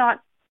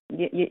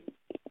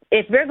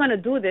 if we're going to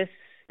do this,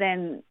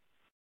 then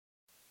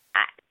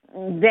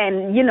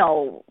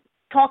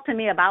talk to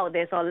me about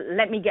this, or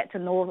let me get to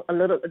know a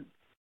little,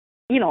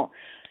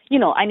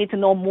 I need to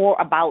know more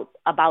about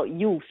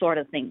you, sort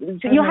of thing.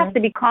 So you have to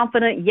be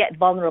confident yet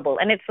vulnerable.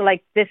 And it's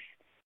like this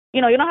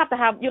you don't have to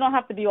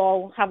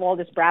have all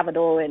this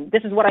bravado and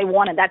this is what I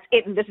want and that's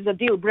it and this is a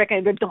deal breaker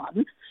and we're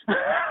done.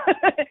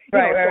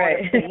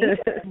 Right.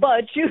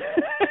 But you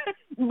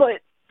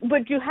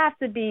but you have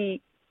to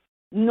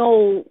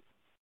know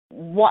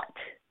what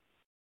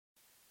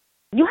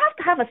you have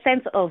to have a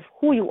sense of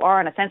who you are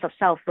and a sense of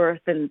self-worth,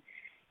 and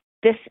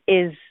this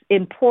is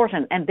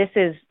important, and this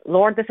is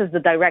the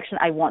direction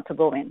I want to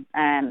go in,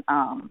 and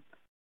I'm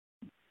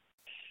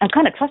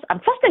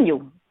trusting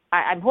you.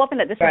 I'm hoping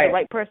that this is the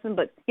right person,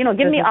 but give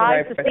me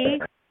eyes to see.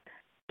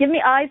 Give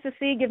me eyes to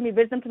see. Give me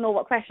wisdom to know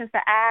what questions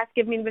to ask.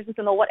 Give me wisdom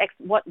to know what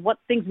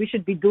things we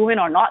should be doing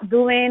or not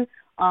doing.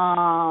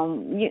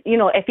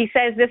 If he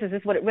says this, is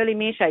this what it really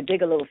means? Should I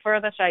dig a little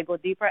further? Should I go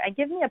deeper? And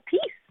give me a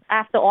peace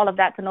after all of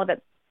that to know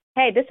that,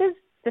 hey, this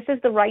is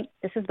the right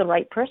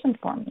person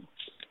for me.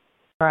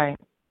 Right.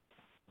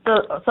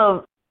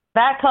 So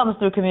that comes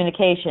through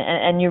communication,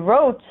 and you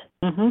wrote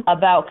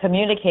about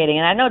communicating.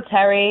 And I know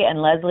Terry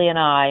and Leslie and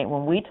I,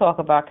 when we talk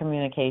about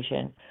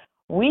communication,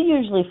 we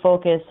usually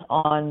focus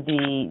on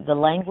the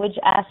language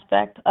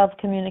aspect of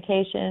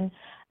communication.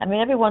 I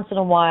mean, every once in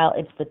a while,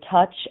 it's the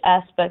touch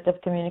aspect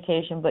of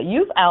communication, but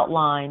you've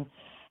outlined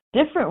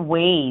different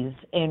ways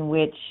in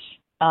which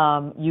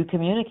you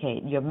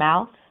communicate. Your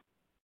mouth,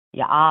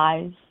 your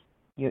eyes,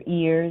 your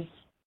ears,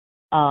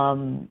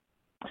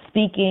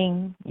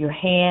 speaking, your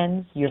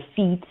hands, your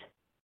feet,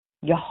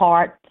 your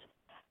heart.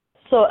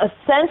 So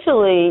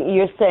essentially,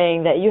 you're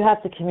saying that you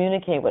have to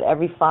communicate with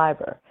every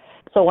fiber.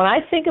 So when I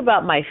think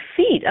about my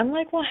feet, I'm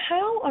like, well,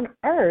 how on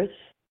earth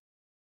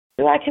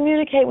do I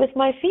communicate with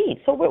my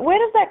feet? So where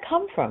does that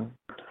come from?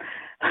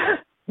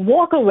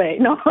 Walk away.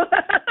 No.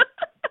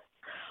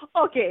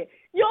 Okay.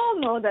 You all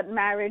know that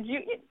marriage,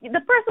 the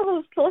person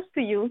who's close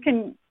to you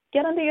can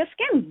get under your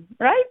skin,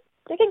 right?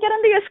 They can get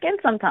under your skin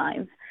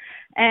sometimes.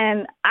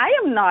 And I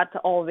am not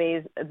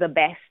always the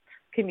best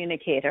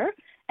communicator.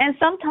 And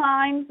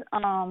sometimes,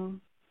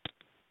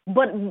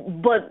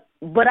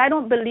 but I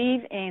don't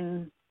believe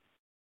in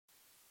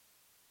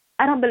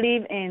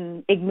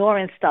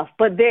ignoring stuff.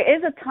 But there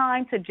is a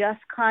time to just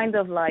kind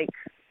of like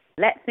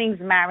let things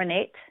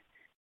marinate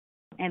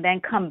and then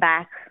come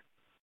back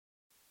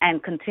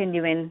and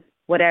continuing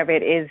whatever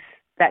it is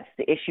that's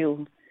the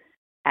issue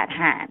at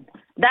hand.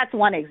 That's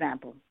one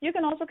example. You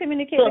can also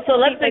communicate. So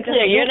let's be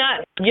clear.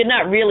 You're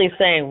not really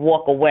saying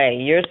walk away.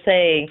 You're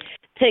saying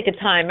take a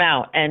time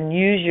out and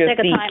use your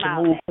feet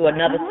to move to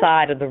another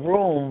side of the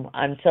room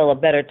until a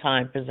better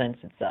time presents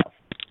itself.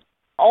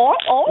 Or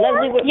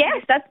Leslie,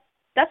 yes,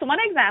 that's one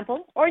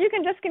example. Or you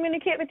can just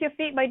communicate with your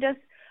feet by just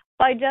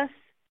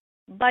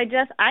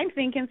I'm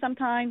thinking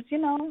sometimes,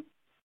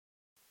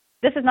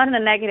 this is not in a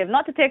negative,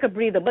 not to take a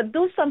breather, but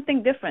do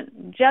something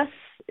different. Just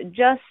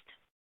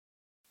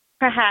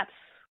perhaps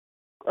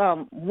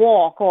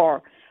walk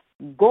or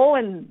go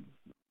and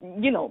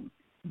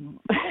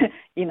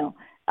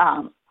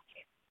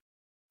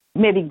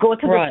maybe go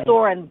to the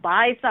store and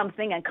buy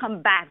something and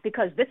come back,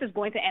 because this is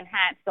going to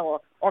enhance or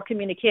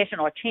communication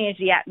or change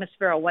the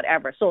atmosphere or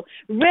whatever. So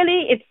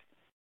really,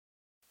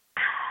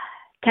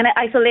 can I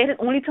isolate it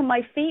only to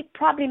my feet?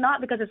 Probably not,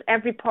 because it's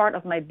every part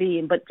of my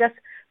being. But just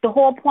the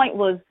whole point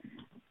was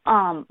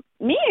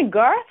me and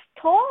Garth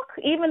talk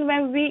even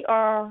when we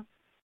are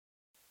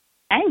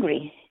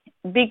angry,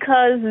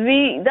 because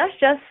that's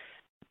just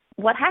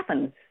what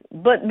happens.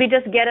 But we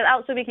just get it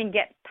out so we can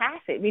get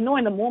past it. We know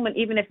in the moment,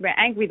 even if we're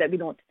angry, that we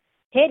don't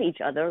hate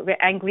each other. We're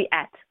angry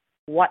at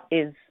what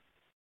has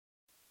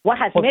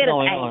made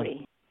us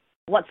angry,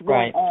 what's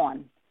going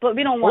on. But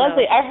we don't want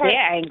to stay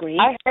angry.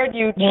 I heard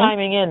you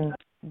chiming in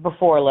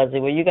before, Leslie.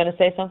 Were you going to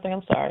say something?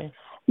 I'm sorry.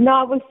 No,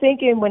 I was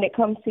thinking when it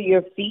comes to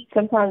your feet,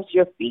 sometimes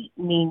your feet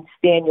mean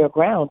stand your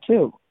ground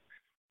too,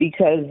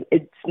 because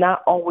it's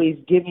not always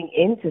giving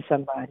in to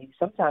somebody.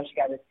 Sometimes you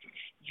got to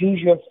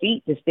use your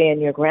feet to stand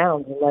your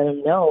ground and let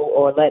them know,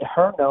 or let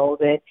her know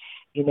that,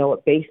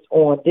 based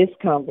on this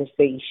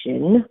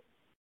conversation,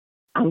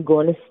 I'm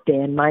going to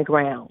stand my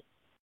ground.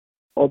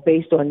 Or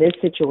based on this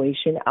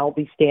situation, I'll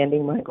be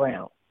standing my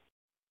ground.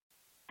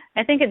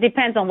 I think it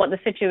depends on what the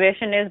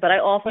situation is, but I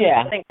often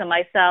think to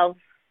myself,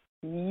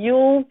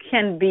 you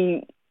can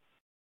be,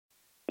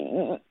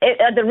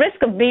 at the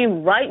risk of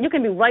being right, you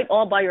can be right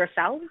all by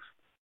yourself,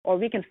 or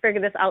we can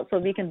figure this out so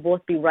we can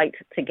both be right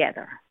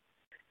together.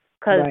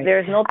 Because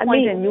there's no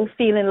point in you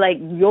feeling like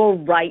you're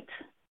right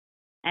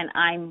and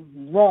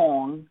I'm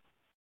wrong,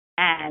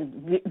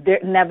 and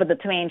never the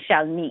twain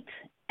shall meet.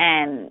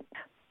 And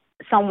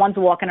someone's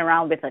walking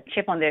around with a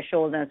chip on their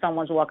shoulder, and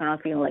someone's walking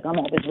around feeling like I'm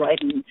always right,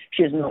 and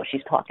she doesn't know what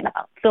she's talking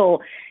about. So,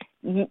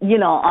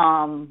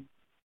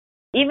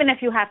 even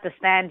if you have to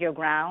stand your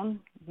ground,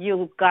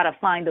 you got to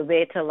find a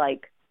way to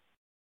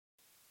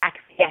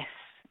acquiesce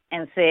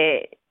and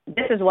say,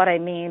 this is what I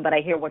mean, but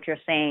I hear what you're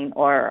saying,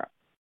 or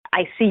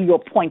I see your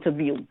point of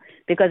view.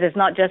 Because it's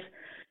not just,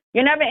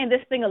 you're never in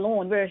this thing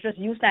alone where it's just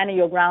you standing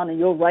your ground and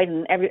you're right,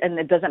 and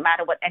it doesn't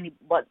matter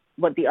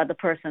what the other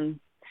person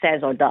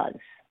says or does.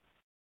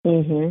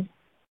 Mhm.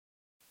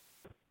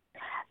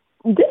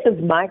 This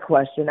is my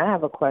question. I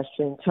have a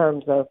question in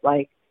terms of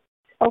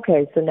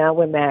okay, so now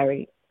we're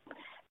married,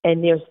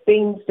 and there's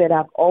things that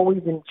I've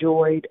always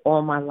enjoyed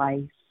all my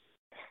life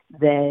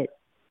that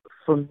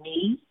for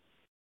me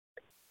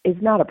is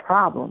not a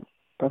problem,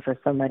 but for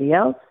somebody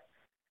else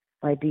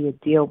might be a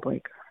deal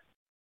breaker.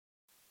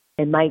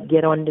 It might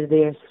get under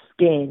their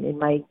skin. It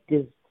might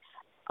just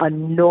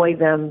annoy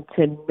them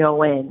to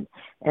no end.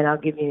 And I'll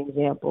give you an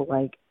example.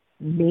 Like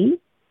me,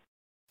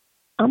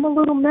 I'm a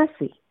little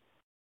messy.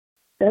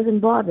 Doesn't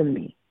bother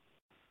me.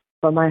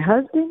 But my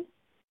husband,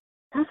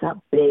 that's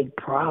a big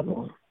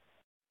problem.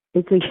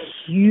 It's a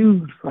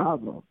huge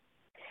problem.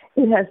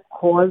 It has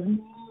caused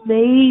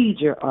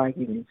major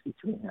arguments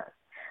between us.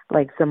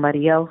 Like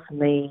somebody else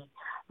may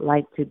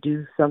like to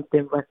do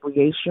something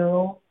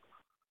recreational.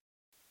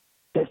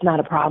 It's not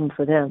a problem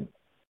for them.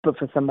 But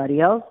for somebody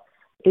else,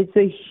 it's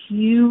a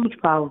huge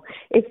problem.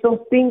 It's those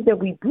things that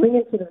we bring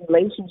into the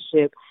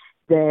relationship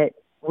that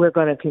we're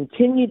going to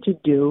continue to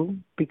do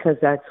because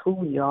that's who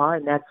we are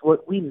and that's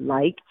what we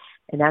like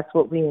and that's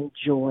what we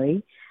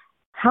enjoy.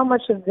 How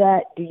much of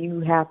that do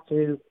you have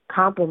to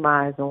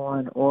compromise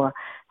on or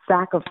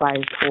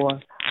sacrifice or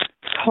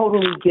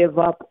totally give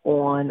up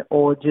on,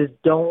 or just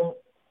don't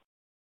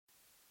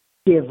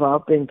give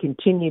up and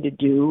continue to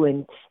do,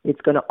 and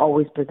it's going to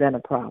always present a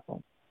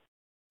problem?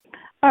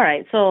 All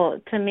right.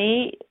 So to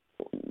me,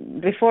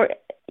 before,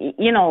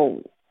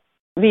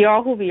 we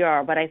are who we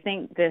are, but I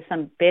think there's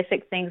some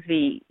basic things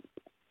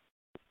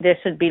there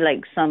should be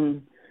like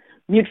some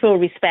mutual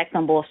respect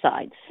on both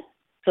sides.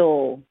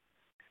 So,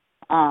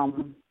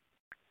 and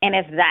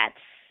if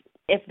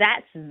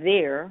that's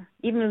there,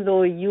 even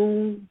though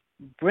you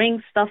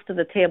bring stuff to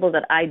the table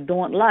that I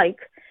don't like,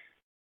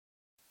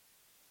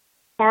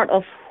 it's part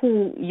of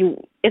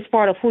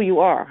who you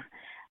are.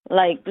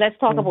 Like, let's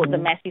talk about the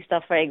messy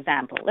stuff, for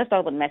example. Let's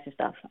talk about messy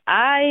stuff.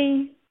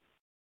 I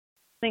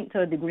think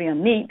to a degree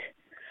I'm neat,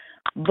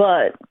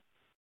 but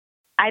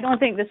I don't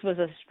think this was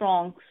a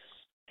strong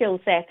skill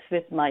set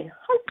with my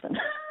husband.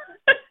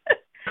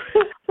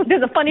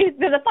 There's a funny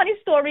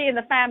story in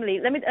the family.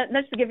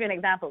 Let's give you an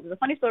example. There's a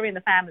funny story in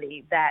the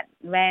family that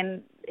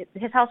when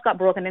his house got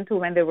broken into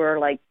when they were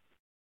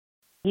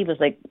he was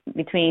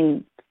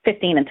between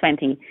 15 and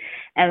 20.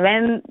 And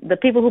when the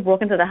people who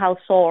broke into the house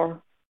saw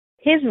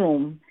his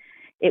room,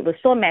 it was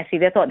so messy,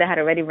 they thought they had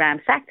already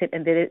ransacked it,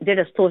 and they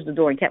just closed the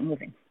door and kept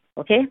moving.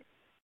 Okay?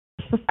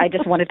 I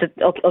just wanted to,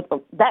 okay,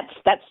 that's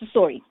the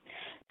story.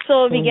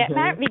 So we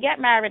get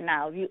married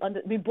now.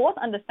 We both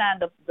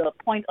understand the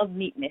point of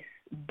neatness,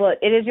 but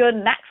it is your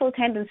natural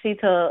tendency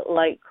to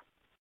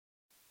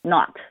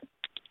not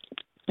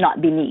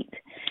be neat.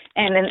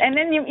 And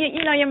then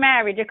you're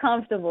married, you're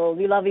comfortable,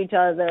 you love each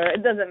other.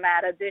 It doesn't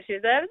matter,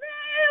 dishes,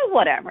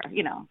 whatever,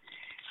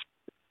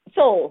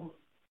 So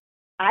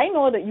I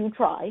know that you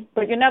try,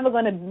 but you're never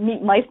going to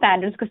meet my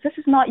standards because this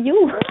is not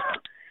you.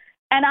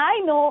 And I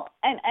know,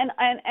 and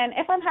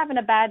if I'm having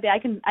a bad day,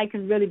 I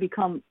can really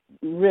become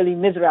really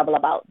miserable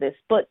about this.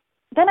 But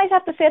then I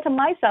have to say to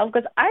myself,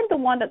 because I'm the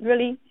one that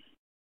really,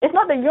 it's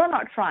not that you're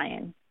not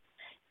trying.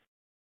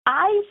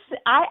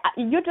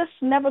 You're just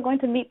never going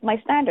to meet my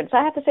standards. So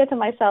I have to say to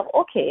myself,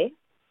 okay,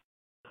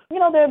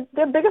 there are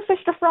bigger fish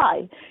to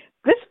fry.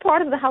 This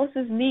part of the house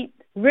is neat.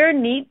 We're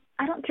neat.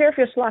 I don't care if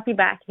you're sloppy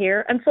back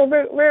here, and so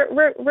we're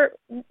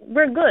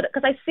good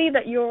because I see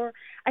that you're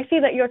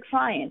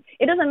trying.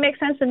 It doesn't make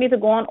sense to me to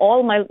go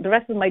on the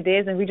rest of my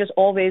days and we just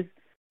always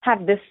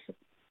have this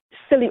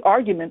silly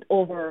argument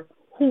over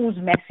who's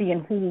messy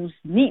and who's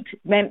neat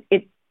when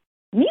it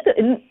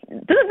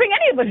doesn't bring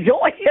any of us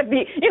joy at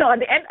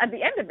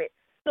the end of it.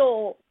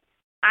 So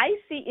I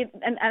see it,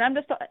 and I'm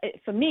just,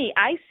 for me,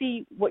 I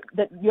see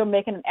that you're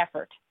making an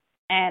effort,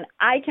 and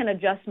I can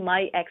adjust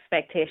my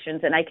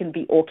expectations, and I can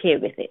be okay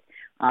with it.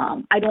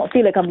 I don't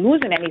feel like I'm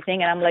losing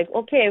anything, and I'm like,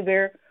 okay,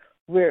 we're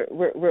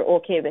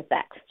okay with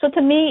that. So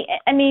to me,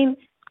 I mean,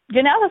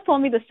 Janelle has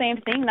told me the same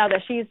thing now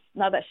that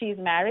she's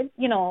married.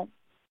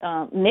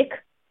 Nick,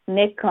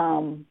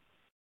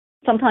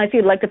 sometimes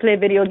he'd like to play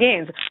video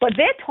games, but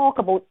they talk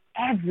about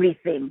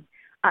everything.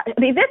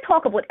 They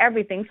talk about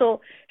everything. So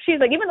she's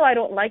like, even though I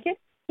don't like it,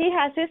 he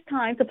has his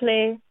time to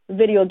play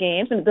video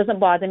games, and it doesn't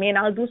bother me, and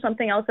I'll do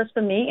something else that's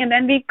for me, and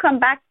then we come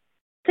back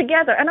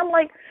together. And I'm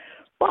like,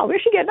 wow,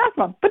 where'd she get that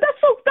from? But I'm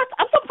so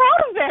proud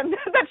of them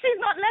that she's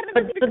not letting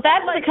it. But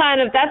that's the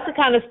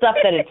kind of stuff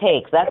that it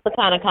takes. That's the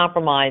kind of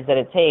compromise that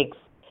it takes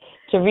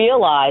to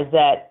realize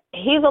that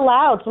he's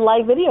allowed to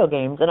like video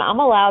games, and I'm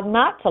allowed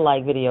not to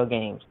like video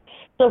games.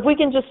 So if we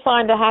can just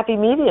find a happy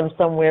medium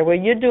somewhere where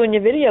you're doing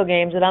your video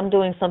games and I'm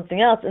doing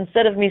something else,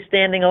 instead of me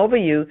standing over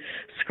you,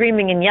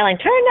 screaming and yelling,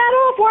 turn that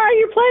off, why are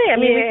you playing? I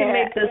mean, we can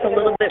make this a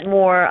little bit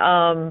more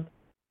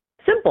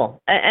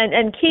simple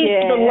and keep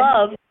the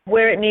love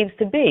where it needs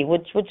to be,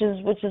 which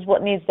is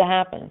what needs to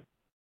happen.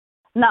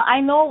 Now,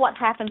 I know what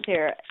happens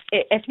here.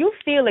 If you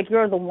feel like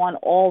you're the one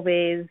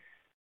always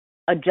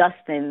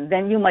adjusting,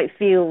 then you might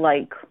feel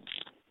like,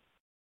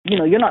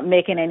 you're not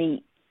making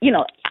any,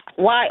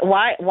 why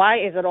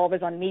is it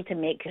always on me to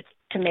make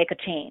a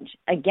change?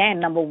 Again,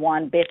 number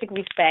one, basic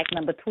respect.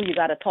 Number two, you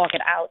got to talk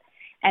it out.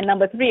 And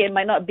number three, it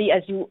might not be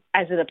as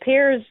it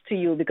appears to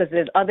you, because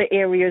there's other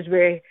areas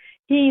where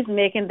he's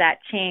making that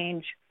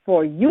change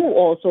for you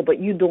also, but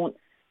you don't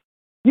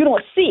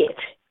see it.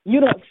 You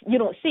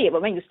don't see it.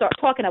 But when you start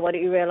talking about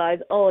it, you realize,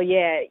 oh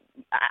yeah,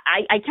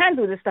 I can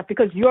do this stuff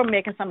because you're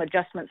making some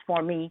adjustments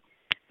for me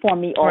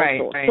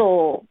also. Right.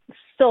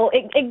 So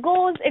it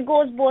goes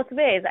both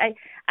ways.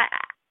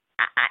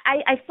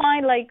 I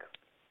find, like,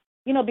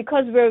 you know,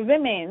 because we're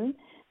women,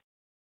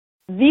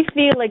 we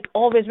feel like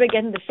always we're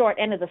getting the short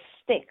end of the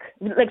stick.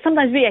 Like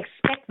sometimes we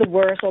expect the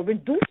worst, or we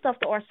do stuff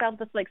to ourselves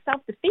that's like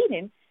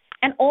self-defeating,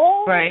 and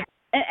all right.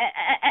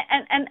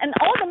 And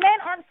all the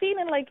men aren't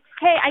feeling like,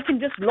 hey, I can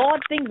just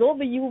lord things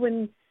over you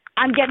when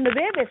I'm getting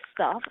away with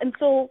stuff. And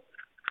so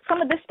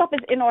some of this stuff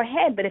is in our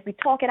head, but if we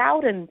talk it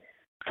out and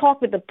talk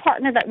with the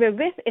partner that we're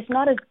with, it's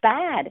not as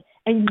bad.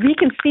 And we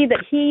can see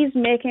that he's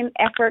making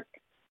effort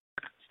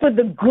for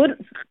the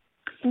good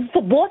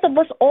for both of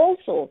us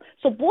also.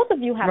 So both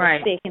of you have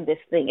a stake in this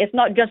thing. It's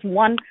not just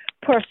one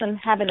person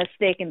having a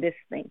stake in this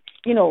thing.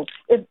 You know,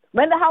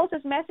 when the house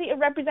is messy,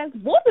 it represents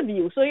both of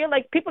you. So you're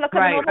like, people are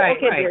coming over,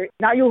 dear,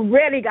 now you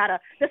really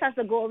this has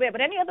to go away.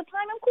 But any other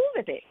time, I'm cool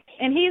with it.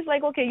 And he's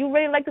like, okay, you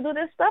really like to do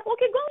this stuff?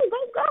 Okay, go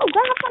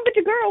have fun with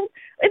your girls.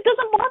 It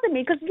doesn't bother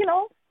me because, you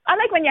know, I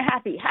like when you're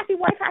happy. Happy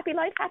wife, happy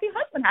life, happy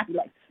husband, happy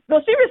life.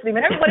 No, seriously,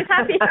 when everybody's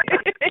happy.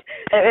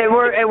 It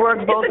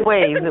works both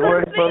ways. It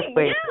works both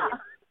ways. Yeah.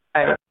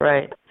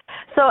 Right.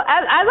 So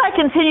as I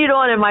continued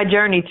on in my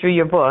journey through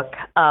your book,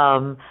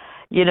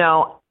 you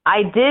know,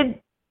 I did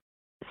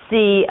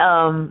see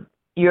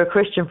your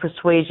Christian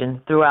persuasion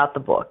throughout the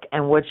book,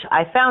 and which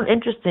I found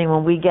interesting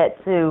when we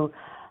get to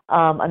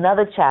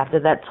another chapter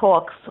that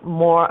talks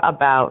more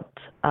about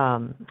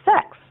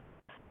sex.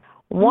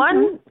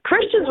 One,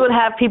 Christians would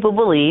have people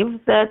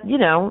believe that, you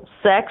know,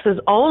 sex is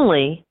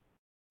only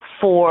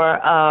for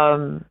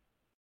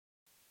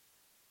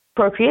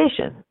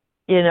procreation.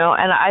 You know,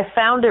 and I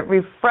found it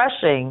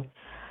refreshing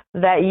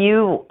that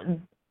you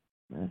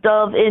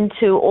dove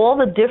into all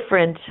the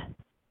different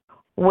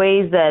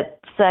ways that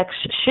sex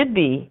should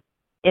be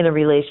in a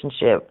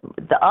relationship.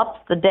 The ups,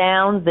 the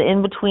downs, the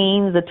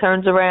in-betweens, the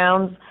turns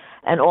arounds,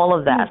 and all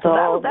of that.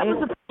 So that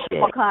was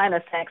what kind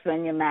of sex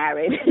when you're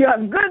married? You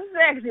have good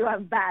sex, you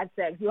have bad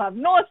sex. You have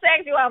no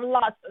sex, you have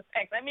lots of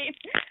sex. I mean,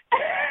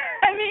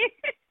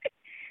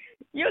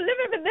 you're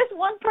living with this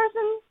one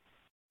person,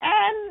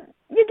 and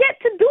you get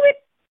to do it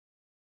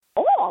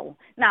all.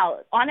 Now,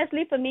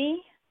 honestly, for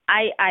me,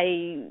 I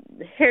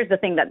here's the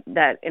thing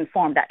that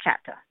informed that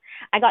chapter.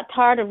 I got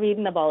tired of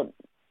reading about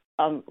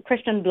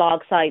Christian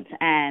blog sites,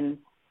 and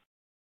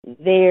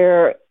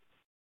they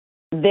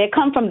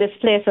come from this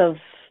place of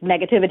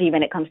negativity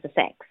when it comes to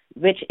sex,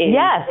 which is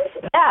yes,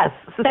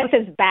 sex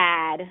is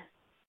bad,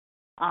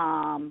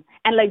 and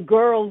like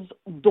girls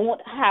don't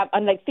have,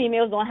 and like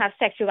females don't have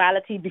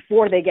sexuality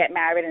before they get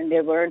married, and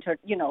they weren't,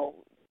 you know,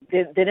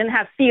 they didn't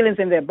have feelings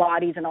in their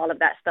bodies and all of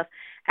that stuff.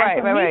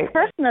 And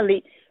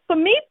for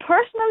me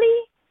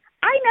personally,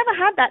 I never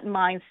had that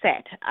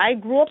mindset. I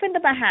grew up in the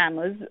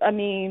Bahamas. I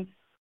mean,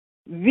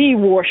 we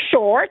wore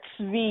shorts.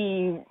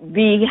 We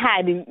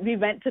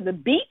went to the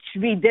beach.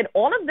 We did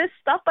all of this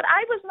stuff, but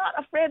I was not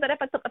afraid that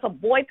if a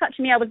boy touched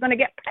me, I was going to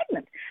get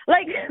pregnant.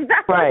 Like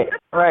that. Right.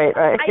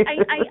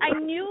 I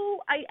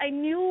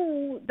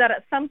knew that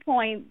at some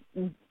point,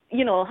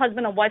 you know,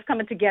 husband and wife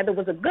coming together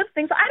was a good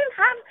thing. So I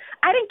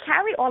didn't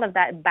carry all of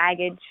that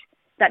baggage,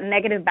 that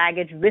negative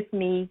baggage with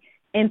me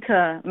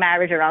into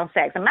marriage around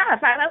sex. As a matter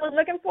of fact, I was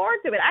looking forward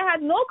to it. I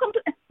had no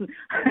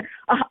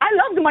I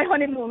loved my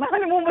honeymoon. My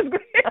honeymoon was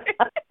great.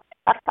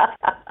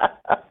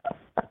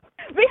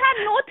 We had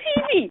no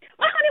TV.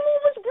 My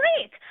honeymoon was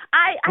great.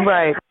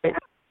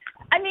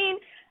 I mean,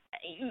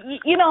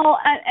 you know,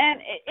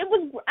 and it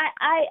was.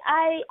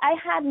 I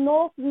had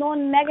no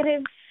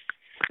negative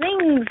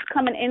things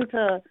coming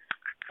into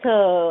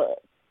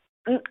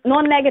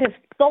no negative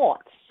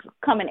thoughts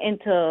coming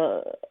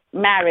into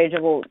marriage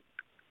about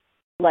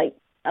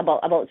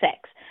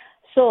sex.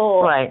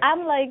 So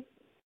I'm like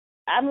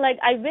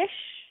I wish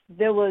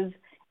there was.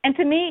 And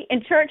to me,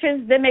 in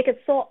churches, they make it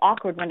so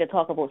awkward when they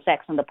talk about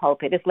sex on the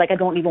pulpit. It's like I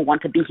don't even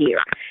want to be here.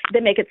 They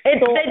make it so they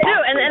do,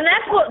 and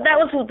that's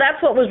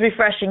what was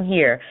refreshing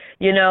here.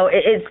 You know,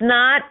 it's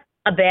not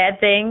a bad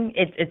thing.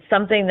 It's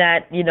something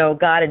that, you know,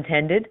 God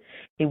intended.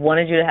 He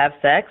wanted you to have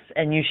sex,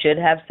 and you should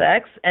have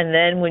sex. And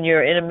then when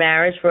you're in a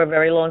marriage for a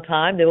very long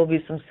time, there will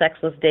be some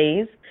sexless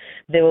days.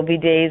 There will be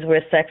days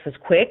where sex is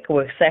quick,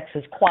 where sex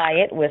is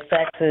quiet, where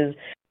sex is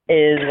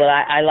what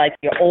I like,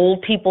 your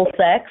old people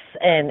sex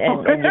and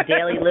your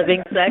daily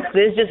living sex.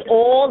 There's just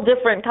all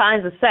different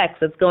kinds of sex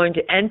that's going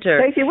to enter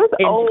into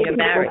your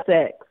marriage.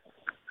 Sex?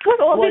 What's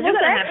old people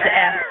sex? Have to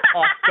ask.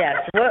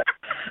 Yes. What,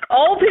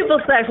 old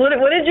people sex. What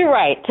did you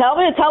write? Tell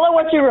her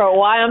what you wrote.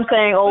 Why I'm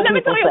saying old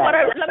people sex.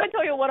 Let me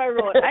tell you what I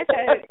wrote. I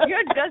said,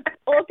 you're just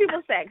old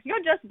people sex.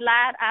 You're just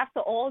glad after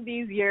all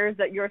these years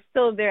that you're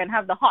still there and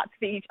have the hots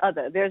for each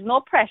other. There's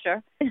no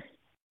pressure,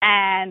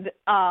 and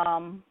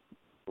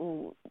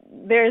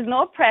there's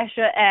no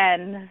pressure.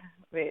 And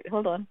wait,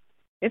 hold on.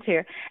 It's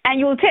here. And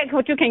you'll take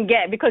what you can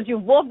get because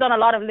you've both done a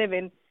lot of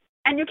living,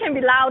 and you can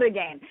be loud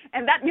again.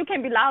 And that you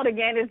can be loud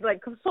again is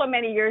like so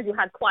many years you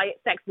had quiet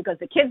sex because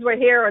the kids were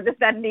here or this,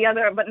 that, and the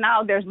other, but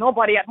now there's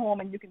nobody at home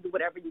and you can do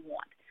whatever you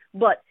want.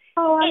 But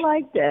I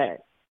like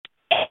that.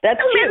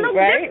 That's cute,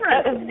 right?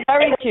 That is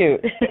very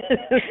cute.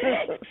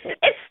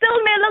 It still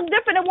may look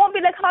different. It won't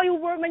be like how you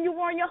were when you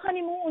were on your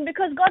honeymoon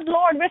because, God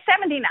Lord, we're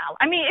 70 now.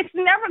 I mean, it's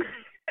never...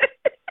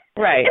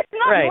 Right. It's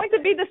not going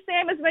to be the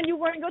same as when you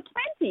were in your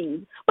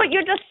 20s. But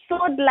you're just so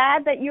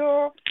glad that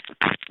you're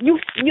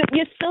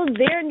still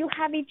there and you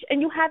have each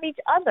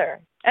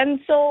other. And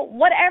so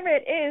whatever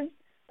it is,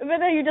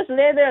 whether you just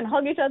lay there and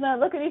hug each other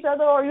and look at each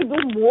other or you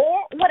do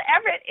more,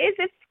 whatever it is,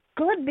 it's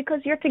good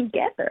because you're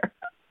together.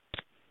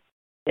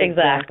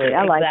 Exactly.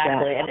 I like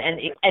that.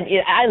 And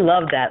I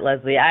love that,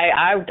 Leslie.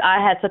 I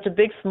had such a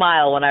big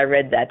smile when I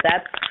read that.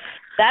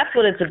 That's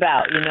what it's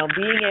about,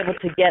 being able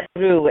to get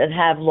through and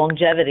have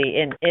longevity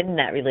in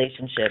that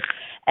relationship.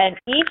 And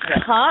each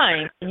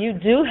time you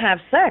do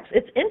have sex,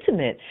 it's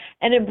intimate,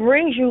 and it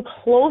brings you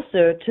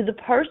closer to the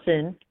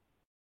person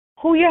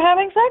who you're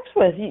having sex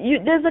with.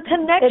 There's a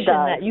connection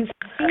that you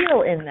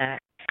feel in that.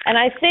 And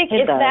I think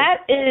if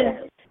that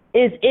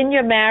is in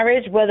your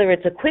marriage, whether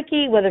it's a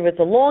quickie, whether it's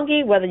a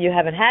longie, whether you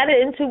haven't had it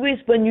in 2 weeks,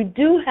 when you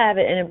do have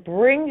it and it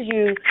brings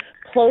you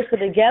closer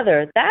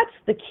together, that's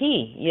the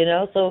key,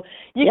 So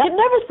you can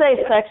never say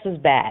sex is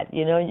bad,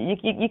 You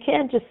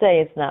can't just say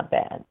it's not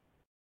bad.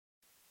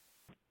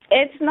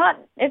 It's not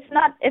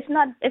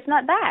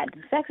bad.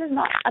 Sex is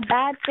not a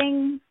bad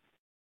thing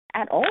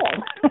at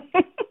all.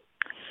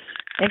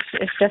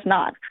 It's just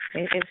not.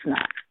 It's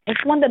not.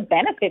 It's one of the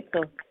benefits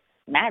of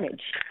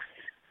marriage.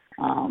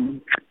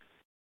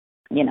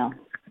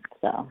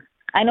 So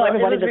I know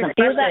everybody doesn't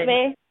feel that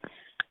way,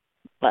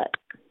 but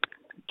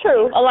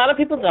true. A lot of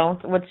people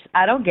don't, which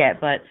I don't get,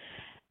 but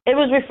it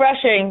was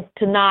refreshing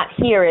to not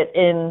hear it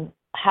in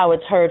how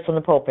it's heard from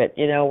the pulpit,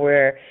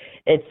 where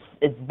it's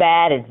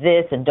bad, it's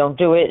this, and don't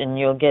do it, and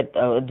you'll get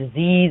a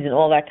disease and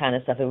all that kind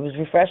of stuff. It was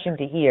refreshing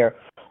to hear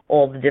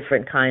all the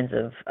different kinds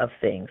of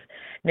things.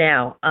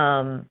 Now,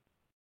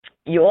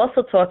 you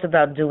also talked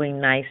about doing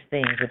nice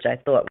things, which I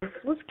thought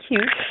was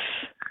cute,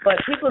 but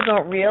people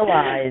don't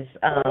realize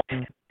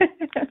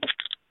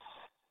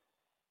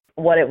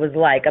what it was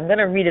like. I'm going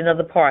to read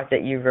another part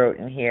that you wrote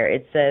in here.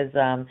 It says,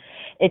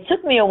 it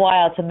took me a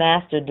while to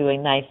master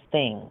doing nice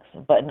things,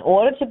 but in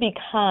order to be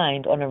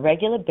kind on a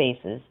regular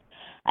basis,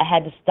 I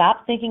had to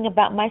stop thinking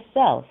about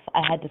myself.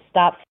 I had to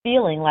stop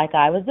feeling like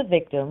I was the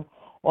victim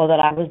or that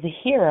I was the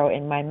hero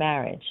in my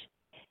marriage.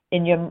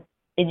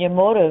 If your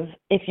motive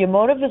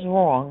is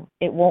wrong,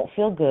 it won't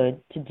feel good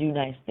to do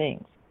nice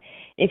things.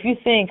 If you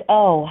think,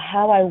 oh,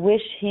 how I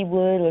wish he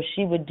would or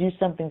she would do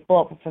something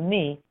thoughtful for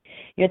me,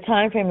 your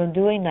time frame of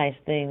doing nice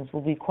things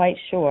will be quite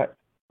short,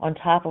 on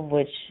top of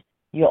which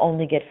you'll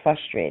only get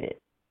frustrated.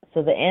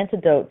 So the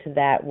antidote to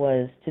that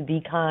was to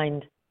be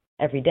kind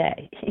every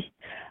day.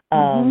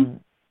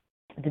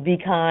 To be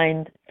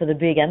kind for the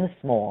big and the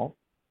small,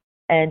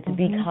 and to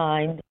be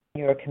kind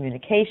in your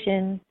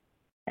communication,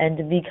 and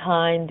to be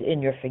kind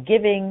in your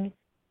forgiving,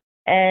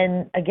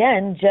 and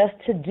again, just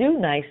to do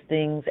nice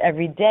things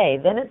every day.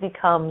 Then it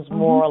becomes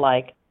more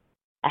like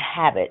a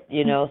habit,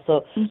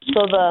 So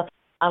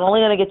I'm only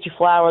going to get you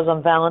flowers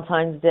on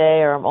Valentine's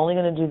Day, or I'm only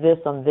going to do this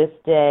on this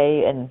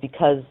day, and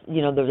because,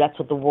 that's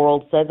what the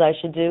world says I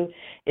should do.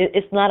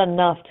 It's not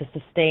enough to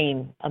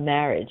sustain a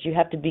marriage. You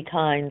have to be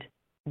kind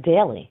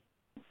daily.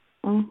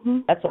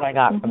 That's what I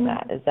got from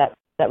that. Is that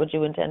what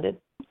you intended?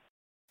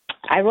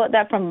 I wrote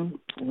that from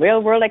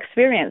real world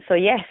experience, so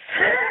yes.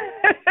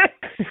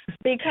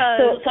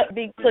 Because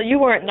so you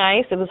weren't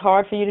nice. It was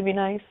hard for you to be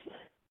nice.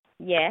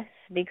 Yes,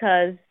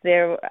 because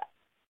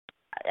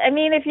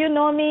if you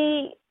know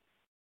me,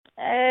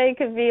 I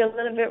could be a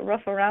little bit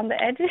rough around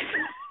the edges.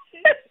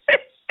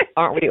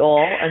 Aren't we all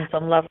on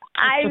some level?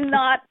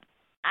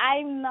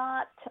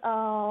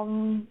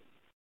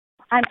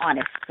 I'm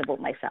honest about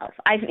myself.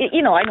 I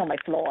know my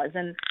flaws,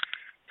 and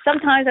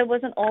sometimes I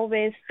wasn't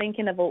always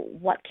thinking about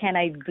what can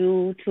I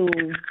do to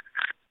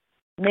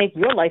make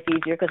your life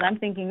easier, because I'm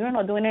thinking you're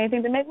not doing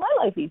anything to make my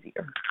life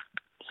easier.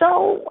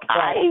 So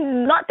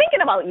I'm not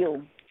thinking about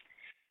you.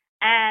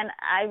 And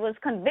I was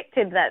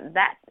convicted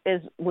that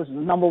was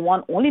number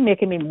one, only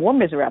making me more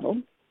miserable.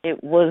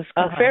 It was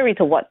contrary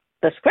to what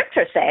the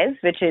scripture says,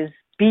 which is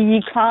be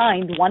ye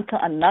kind one to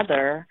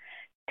another,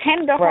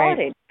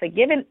 tender-hearted,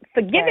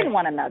 forgiving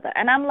one another.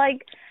 And I'm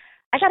like,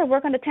 I got to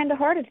work on the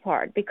tender-hearted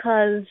part,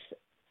 because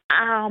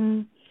I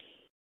am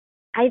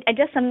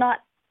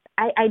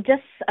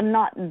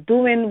not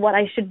doing what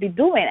I should be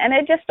doing. And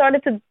I just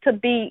started to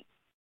be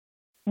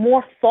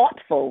more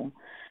thoughtful.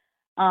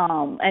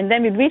 And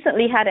then we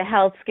recently had a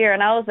health scare,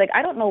 and I was like,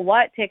 I don't know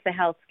why it takes a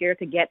health scare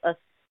to get us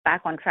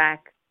back on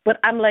track. But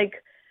I'm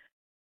like,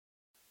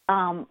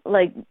 what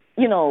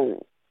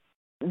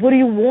do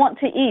you want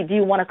to eat? Do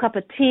you want a cup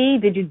of tea?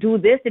 Did you do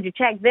this? Did you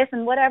check this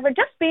and whatever?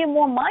 Just being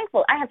more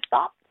mindful. I had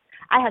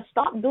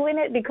stopped doing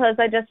it because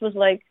I just was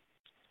like,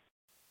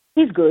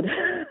 he's good.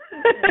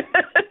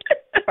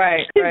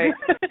 Right.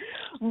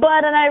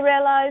 But and I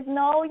realized,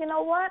 no, you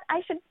know what?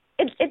 I should.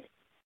 It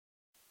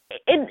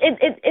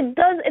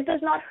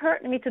does not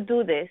hurt me to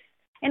do this.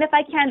 And if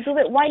I can't do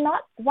it, why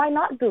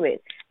not do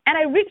it? And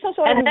I reach some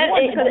sort of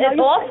reward because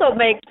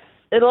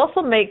it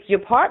also makes your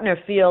partner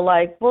feel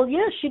like, well,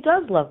 yeah, she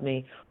does love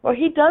me, or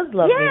he does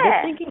love me.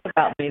 They're thinking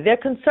about me. They're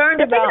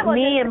concerned about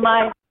me and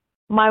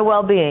my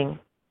well-being.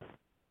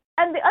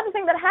 And the other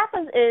thing that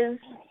happens is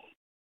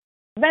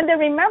when they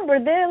remember,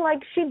 they're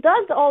like, she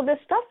does all this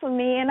stuff for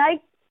me, and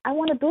I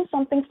want to do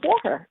something for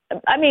her.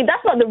 I mean,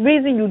 that's not the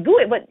reason you do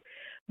it, but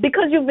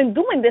because you've been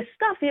doing this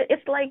stuff,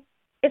 it's like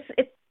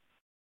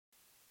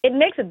it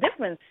makes a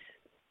difference.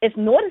 It's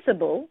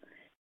noticeable.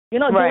 You're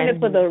not doing it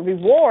for the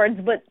rewards,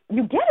 but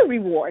you get a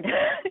reward.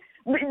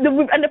 And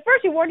the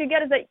first reward you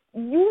get is that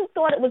you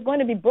thought it was going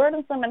to be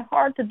burdensome and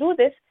hard to do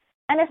this,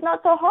 and it's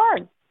not so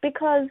hard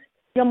because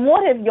your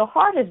motive, your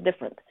heart is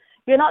different.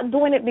 You're not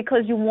doing it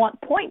because you want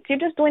points. You're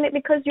just doing it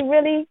because you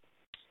really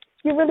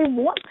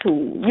want to.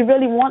 You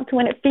really want to,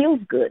 and it feels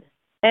good.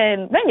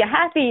 And when you're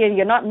happy and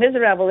you're not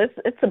miserable,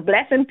 it's a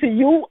blessing to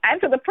you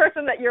and to the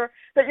person that you're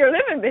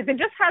living with. It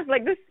just has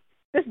like this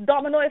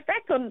domino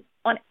effect on.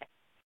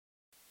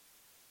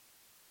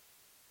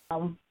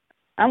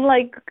 I'm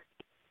like,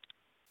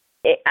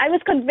 I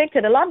was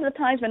convicted. A lot of the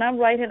times when I'm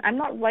writing, I'm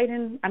not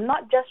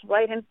just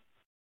writing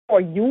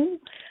for you.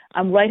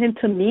 I'm writing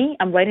to me.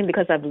 I'm writing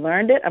because I've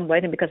learned it. I'm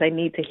writing because I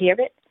need to hear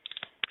it.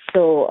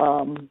 So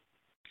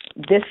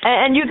this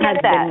and you get has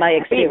that. been my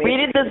experience.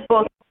 Reading this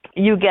book,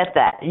 you get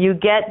that. You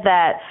get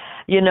that,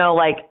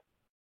 like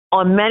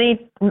on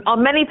many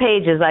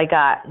pages I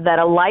got that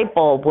a light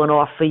bulb went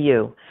off for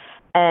you.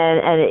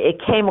 And it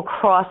came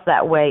across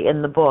that way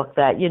in the book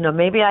that,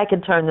 maybe I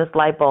can turn this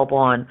light bulb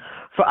on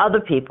for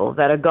other people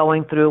that are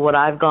going through what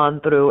I've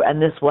gone through,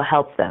 and this will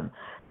help them.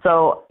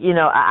 So,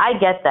 I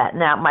get that.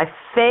 Now, my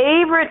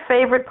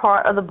favorite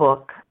part of the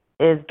book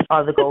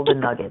are the golden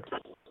nuggets.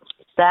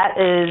 That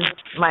is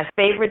my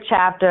favorite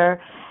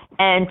chapter.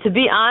 And to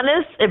be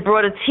honest, it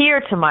brought a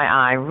tear to my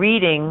eye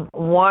reading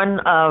one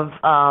of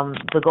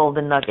the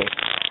golden nuggets.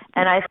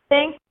 And I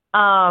think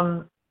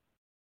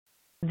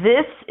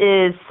this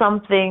is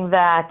something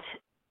that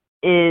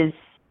is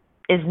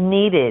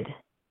needed,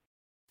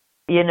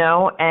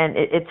 and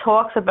it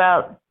talks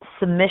about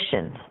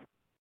submission.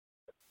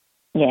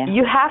 Yeah.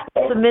 You have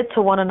to submit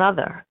to one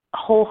another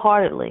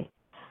wholeheartedly.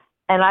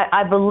 And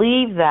I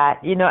believe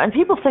that, and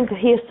people think that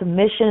here's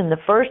submission, and the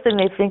first thing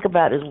they think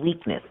about is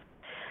weakness,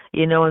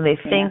 and they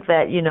think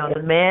that,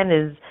 the man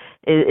is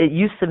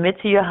you submit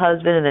to your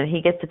husband, and then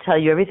he gets to tell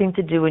you everything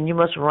to do, and you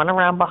must run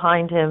around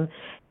behind him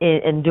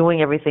in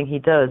doing everything he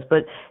does.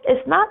 But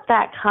it's not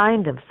that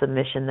kind of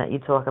submission that you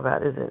talk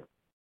about, is it?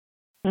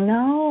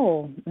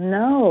 No,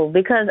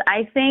 because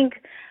I think,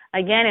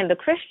 again, in the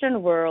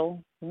Christian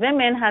world,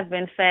 women have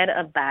been fed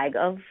a bag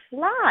of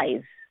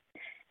lies.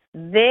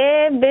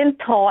 They've been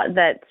taught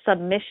that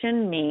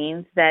submission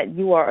means that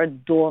you are a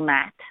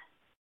doormat.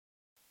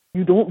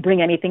 You don't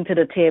bring anything to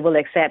the table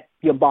except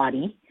your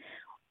body.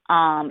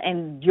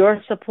 And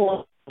you're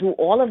supposed to do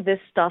all of this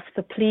stuff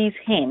to please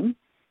him.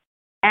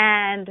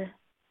 And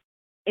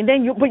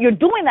then but you're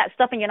doing that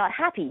stuff and you're not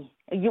happy.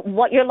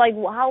 You're like,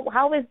 well,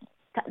 how is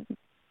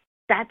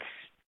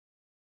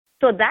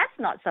that's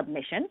not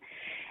submission.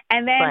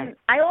 And then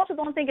I also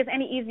don't think it's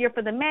any easier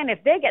for the men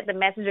if they get the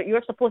message that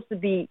you're supposed to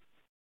be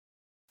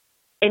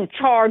in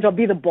charge or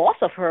be the boss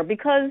of her,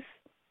 because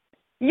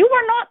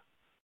you're not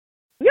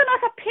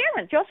her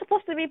parent. You're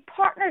supposed to be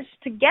partners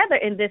together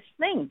in this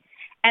thing.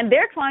 And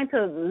they're trying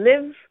to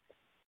live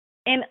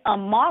in a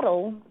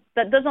model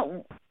that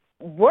doesn't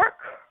work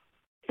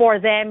for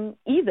them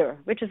either,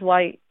 which is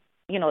why,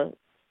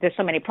 there's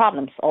so many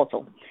problems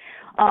also.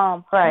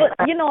 But,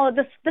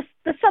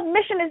 the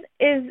submission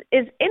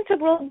is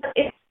integral.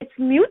 It's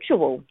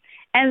mutual.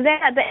 And then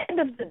at the end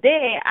of the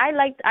day,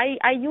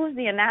 I use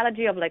the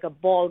analogy of like a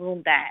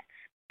ballroom dance,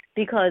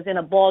 because in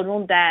a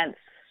ballroom dance,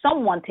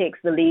 someone takes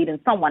the lead and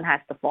someone has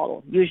to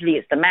follow. Usually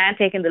it's the man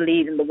taking the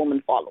lead and the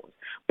woman follows.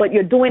 But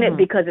you're doing it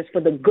because it's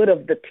for the good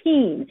of the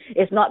team.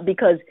 It's not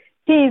because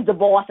he's the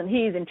boss and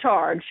he's in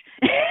charge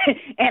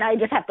and I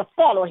just have to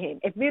follow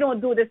him. If we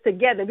don't do this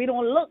together, we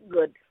don't look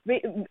good.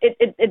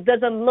 It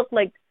doesn't look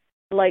like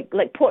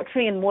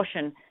poetry in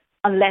motion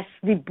unless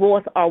we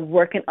both are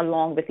working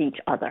along with each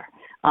other.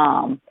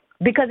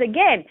 Because,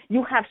 again,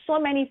 you have so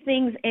many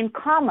things in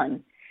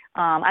common.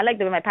 I like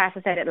the way my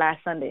pastor said it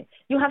last Sunday.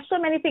 You have so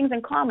many things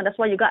in common. That's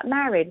why you got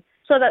married.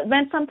 So that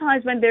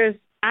sometimes when there's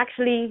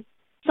actually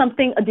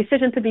a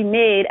decision to be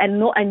made, and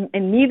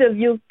neither of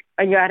you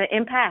you're at an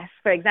impasse,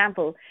 for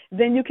example,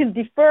 then you can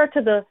defer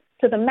to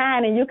the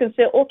man, and you can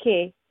say,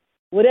 okay,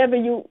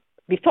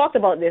 we've talked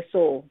about this,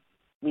 so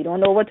we don't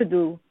know what to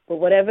do, but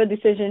whatever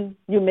decision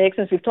you make,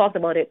 since we've talked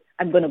about it,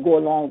 I'm going to go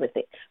along with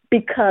it,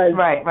 because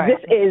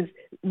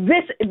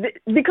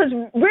because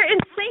we're in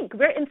sync.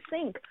 We're in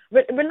sync.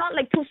 We're not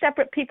like two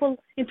separate people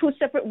in two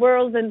separate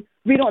worlds, and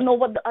we don't know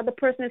what the other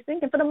person is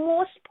thinking. For the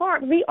most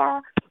part, we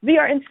are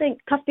in sync.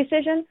 Tough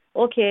decision.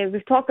 Okay,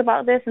 we've talked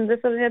about this and this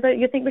and the other.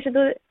 You think we should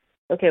do it?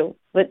 okay,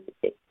 but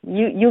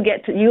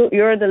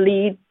you're the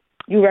lead,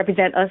 you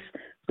represent us,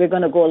 we're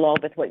going to go along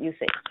with what you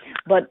say.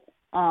 But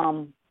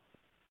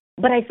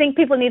I think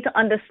people need to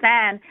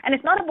understand, and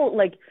it's not about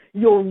like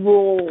your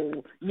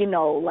role,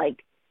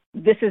 like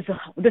this is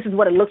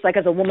what it looks like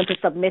as a woman to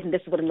submit, and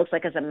this is what it looks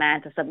like as a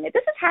man to submit.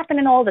 This is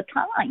happening all the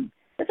time.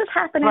 This is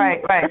happening.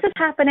 Right. This is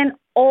happening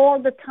all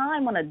the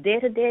time on a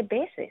day-to-day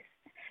basis.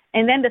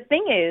 And then the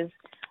thing is,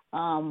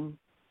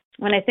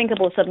 when I think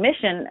about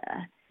submission,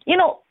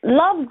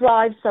 love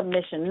drives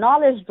submission.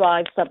 Knowledge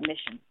drives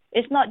submission.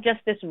 It's not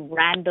just this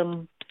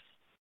random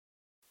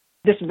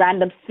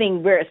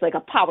thing where it's like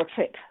a power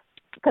trip,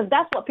 because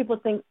that's what people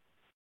think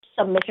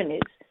submission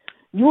is.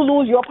 You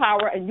lose your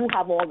power and you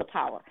have all the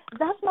power.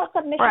 That's not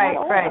submission at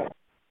all. Right.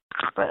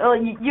 But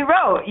you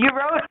wrote,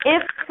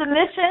 if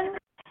submission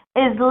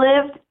is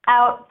lived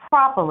out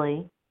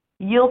properly,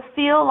 you'll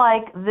feel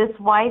like this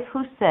wife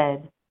who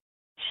said,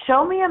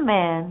 "Show me a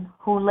man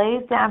who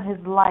lays down his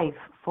life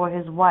for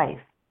his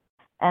wife,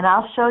 and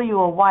I'll show you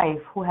a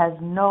wife who has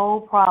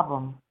no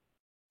problem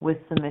with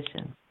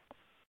submission."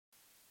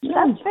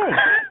 That's big.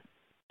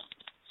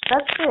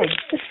 That's big.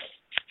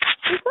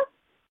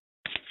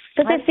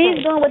 Because if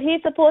he's doing what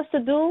he's supposed to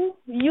do,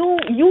 you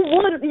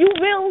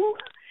will.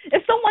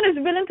 If someone is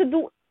willing to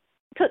do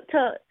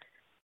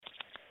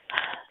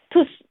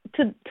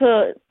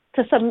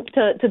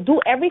to do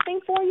everything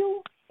for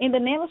you in the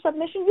name of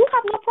submission, you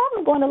have no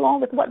problem going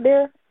along with what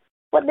they're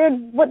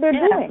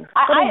doing.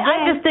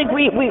 I just think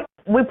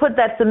we put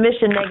that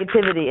submission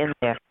negativity in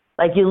there,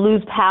 like you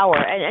lose power,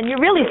 and you're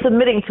really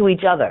submitting to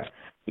each other.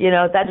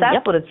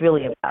 That's what it's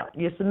really about.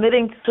 You're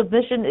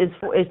submission is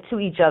to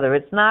each other.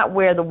 It's not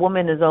where the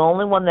woman is the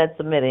only one that's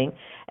submitting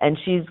and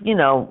she's,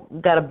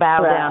 got to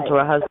bow down to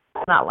her husband.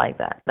 It's not like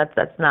that.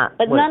 That's not.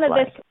 But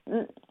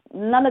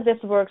none of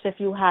this works if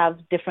you have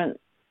different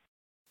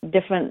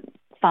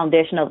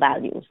foundational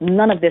values.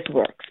 None of this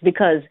works,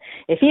 because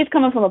if he's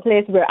coming from a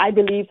place where I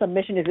believe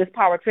submission is this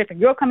power trip, and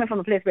you're coming from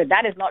a place where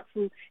that is not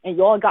true, and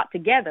you all got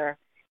together,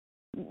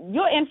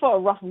 you're in for a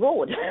rough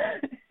road.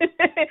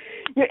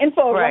 You're in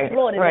for a rough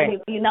road, and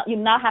then you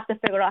now have to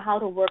figure out how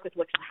to work with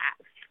what you have.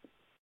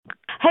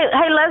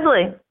 Hey,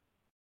 Leslie.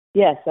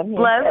 Yes, I'm here.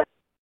 Les,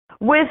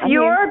 with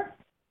your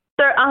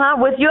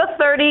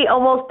 30,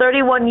 almost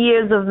 31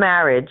 years of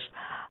marriage,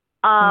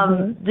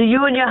 do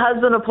you and your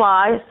husband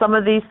apply some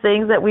of these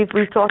things that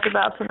we've talked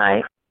about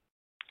tonight?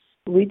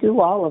 We do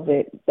all of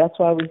it. That's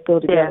why we're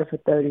still together for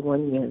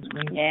 31 years.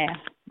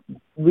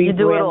 You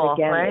do it all,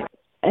 right?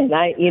 And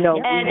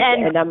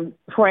and I'm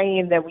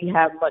praying that we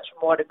have much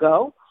more to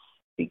go,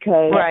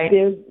 because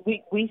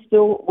we're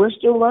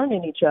still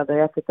learning each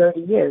other after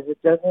 30 years.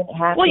 It doesn't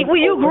happen. Well,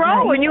 you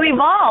grow and you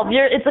evolve.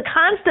 It's a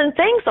constant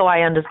thing, so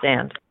I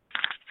understand.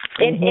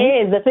 It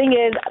is. The thing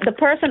is, the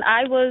person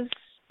I was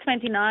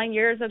 29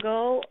 years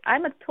ago,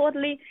 I'm a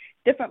totally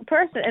different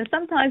person. And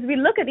sometimes we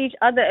look at each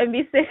other and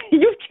we say,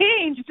 "You've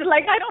changed."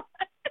 Like, I don't.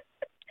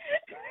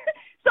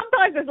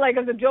 Sometimes it's like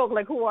as a joke,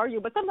 like, "Who are you?"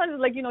 But sometimes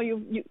it's like, you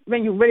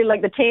when you really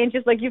like the change,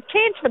 it's like you've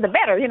changed for the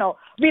better.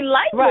 We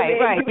like the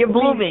way you're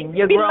blooming,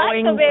 you're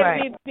growing. We like the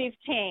way we've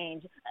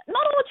changed.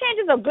 Not all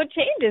changes are good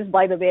changes,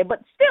 by the way,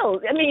 but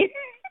still, I mean,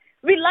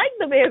 we like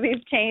the way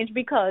we've changed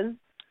because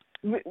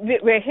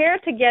we're here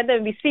together.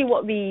 And we see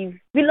what we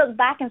look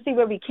back and see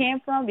where we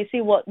came from. We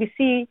see what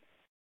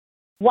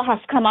has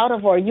come out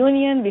of our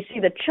union. We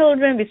see the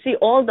children. We see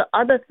all the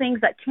other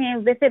things that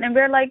came with it, and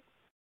we're like,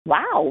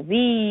 wow,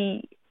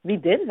 we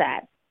did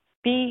that.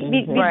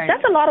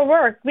 That's a lot of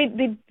work. We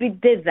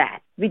did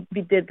that. We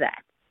did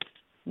that.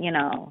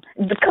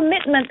 The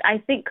commitment. I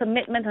think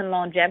commitment and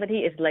longevity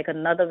is like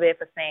another way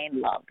for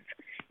saying love.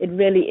 It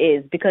really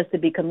is, because to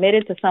be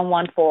committed to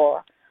someone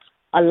for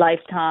a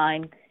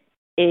lifetime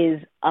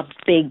is a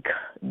big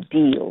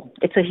deal.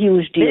 It's a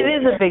huge deal.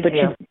 It is a big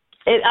deal.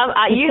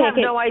 You have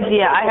no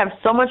idea. I have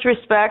so much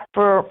respect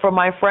for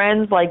my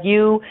friends like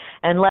you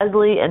and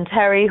Leslie and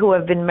Terry, who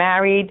have been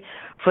married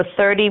for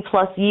 30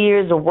 plus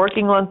years or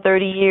working on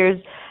 30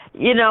 years.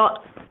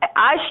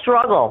 I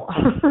struggle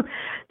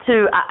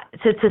to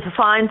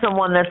find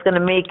someone that's going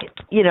to make,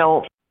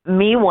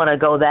 me want to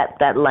go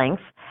that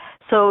length.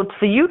 So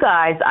for you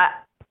guys,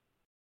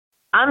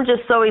 I'm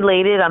just so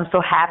elated. I'm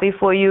so happy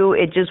for you.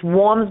 It just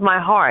warms my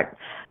heart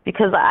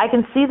because I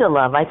can see the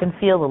love. I can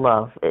feel the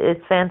love.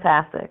 It's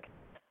fantastic.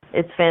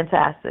 It's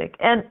fantastic.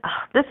 And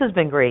this has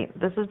been great.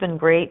 This has been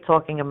great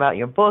talking about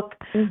your book,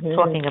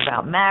 talking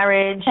about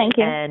marriage,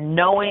 and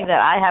knowing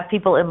that I have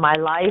people in my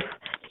life.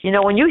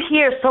 When you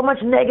hear so much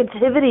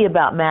negativity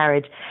about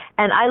marriage,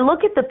 and I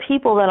look at the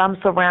people that I'm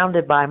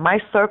surrounded by, my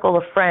circle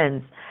of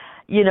friends,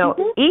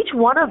 each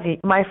one of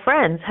my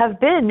friends have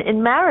been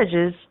in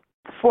marriages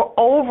for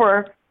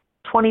over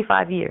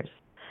 25 years.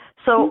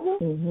 So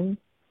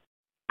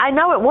I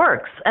know it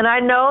works, and I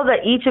know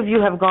that each of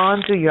you have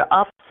gone through your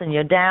ups and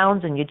your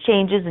downs and your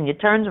changes and your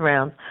turns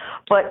around.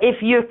 But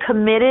if you're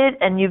committed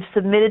and you've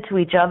submitted to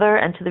each other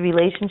and to the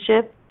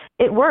relationship,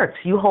 it works.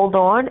 You hold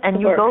on and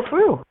you go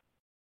through.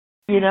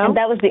 And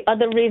that was the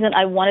other reason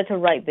I wanted to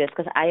write this,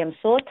 because I am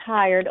so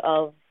tired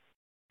of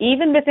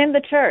even within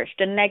the church,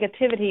 the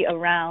negativity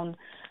around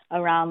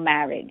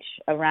marriage,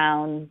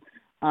 around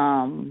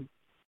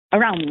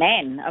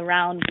men,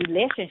 around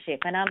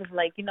relationship. And I was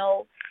like,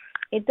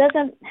 it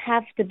doesn't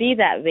have to be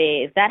that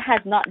way. That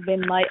has not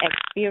been my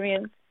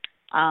experience.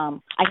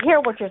 I hear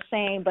what you're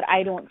saying, but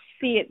I don't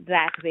see it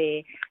that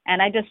way.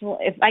 And I just,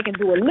 if I can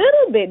do a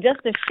little bit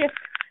just to shift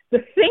the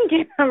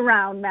thinking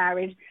around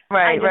marriage,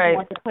 I just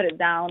want to put it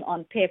down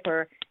on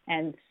paper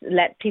and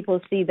let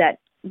people see that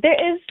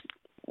there is,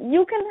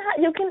 you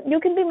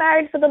can be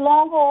married for the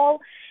long haul,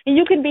 and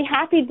you can be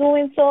happy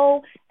doing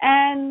so,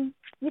 and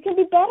you can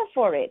be better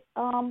for it.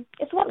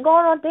 It's what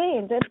God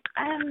ordained, and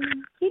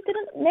He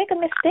didn't make a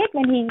mistake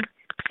when He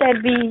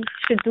said we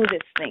should do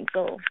this thing.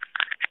 So,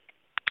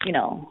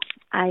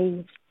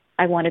 I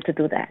wanted to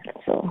do that.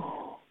 So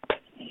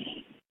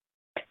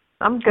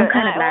I'm good. I'm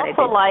kind of glad I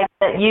also like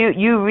that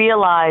you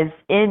realize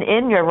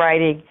in your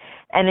writing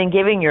and in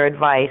giving your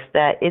advice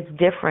that it's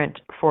different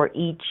for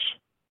each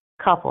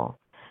couple.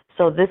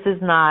 So this is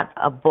not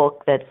a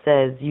book that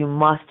says you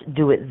must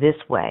do it this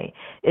way.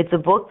 It's a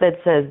book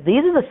that says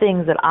these are the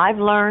things that I've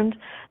learned.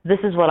 This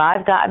is what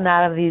I've gotten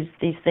out of these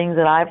things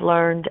that I've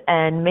learned.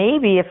 And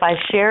maybe if I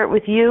share it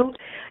with you,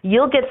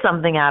 you'll get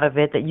something out of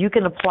it that you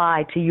can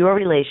apply to your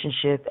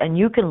relationship, and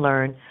you can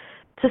learn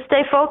to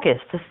stay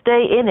focused, to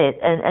stay in it,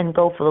 and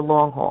go for the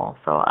long haul.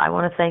 So I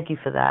want to thank you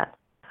for that.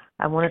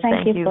 I want to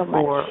thank you so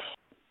much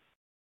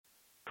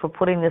for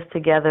putting this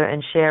together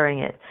and sharing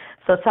it.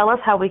 So tell us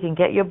how we can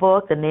get your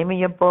book, the name of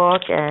your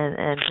book,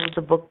 and who's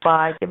the book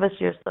by. Give us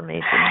your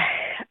summation.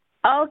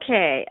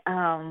 Okay.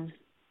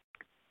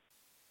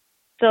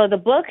 So the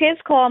book is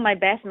called My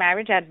Best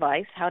Marriage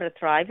Advice, How to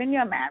Thrive in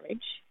Your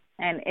Marriage.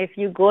 And if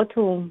you go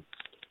to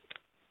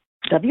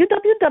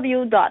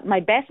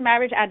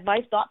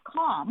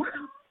www.mybestmarriageadvice.com,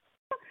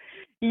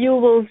 you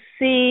will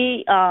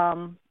see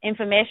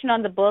information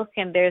on the book,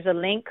 and there's a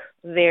link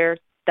there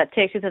that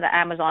takes you to the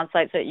Amazon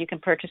site so that you can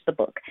purchase the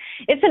book.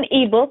 It's an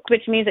e-book,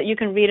 which means that you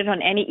can read it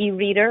on any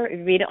e-reader,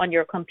 read it on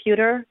your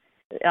computer.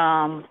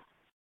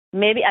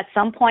 Maybe at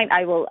some point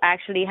I will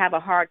actually have a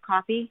hard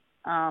copy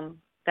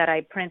that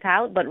I print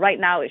out, but right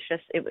now it's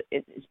just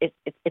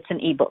it's an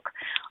e-book,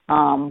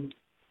 and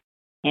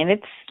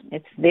it's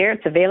there,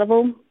 it's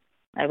available.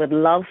 I would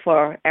love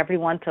for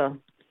everyone to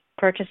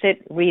purchase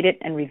it, read it,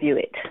 and review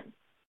it.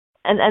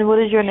 And what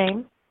is your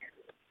name?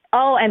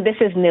 Oh, and this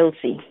is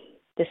Nilce.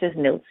 This is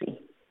Nilce.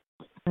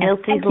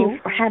 Nilce thank who? you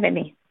for having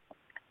me.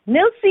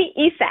 Nilce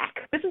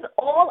Isak. This is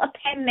all a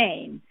pen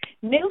name.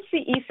 Nilce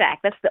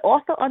Isak. That's the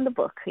author on the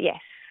book. Yes.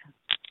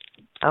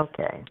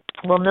 Okay.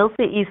 Well, Nilce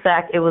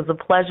Isak, it was a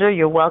pleasure.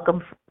 You're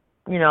welcome.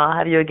 I'll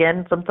have you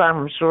again sometime,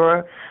 I'm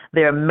sure.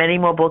 There are many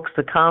more books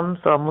to come,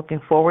 so I'm looking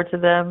forward to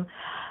them.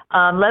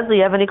 Leslie,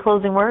 you have any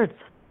closing words?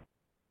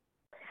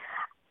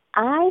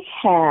 I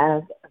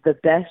have the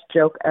best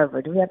joke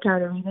ever. Do we have time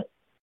to read it?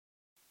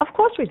 Of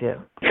course we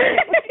do.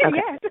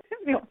 Yes.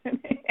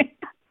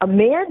 A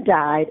man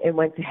died and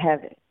went to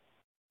heaven.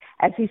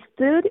 As he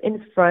stood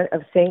in front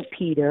of St.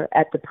 Peter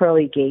at the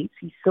pearly gates,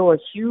 he saw a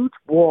huge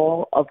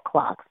wall of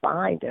clocks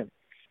behind him.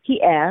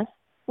 He asked,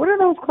 "What are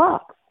those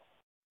clocks?"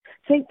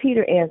 St.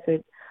 Peter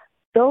answered,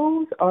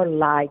 "Those are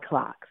lie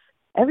clocks.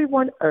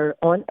 Everyone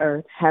on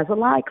earth has a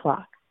lie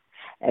clock.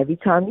 Every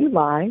time you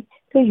lie,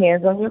 the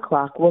hands on your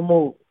clock will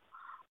move."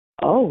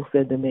 "Oh,"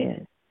 said the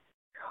man.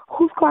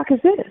 "Whose clock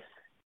is this?"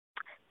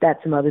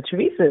 "That's Mother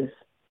Teresa's.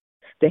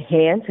 The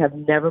hands have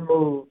never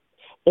moved,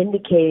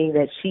 indicating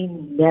that she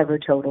never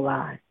told a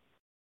lie."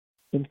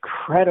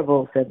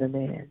 "Incredible," said the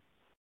man.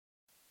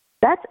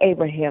 "That's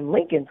Abraham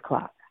Lincoln's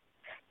clock.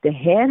 The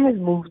hand has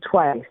moved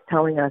twice,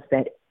 telling us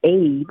that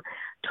Abe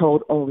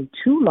told only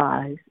 2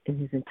 lies in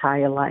his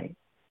entire life."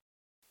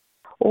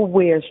 "Well,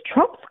 where's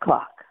Trump's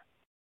clock?"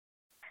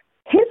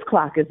 "His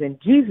clock is in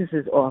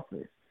Jesus'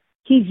 office.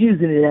 He's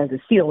using it as a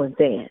ceiling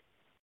fan."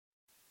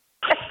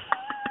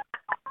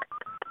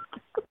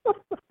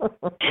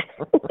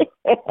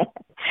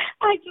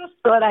 I just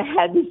thought I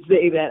had to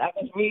say that. I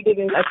was reading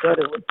it. I thought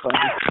it was funny.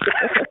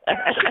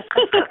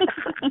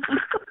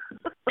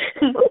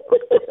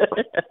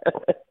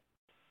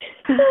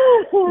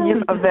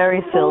 You are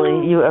very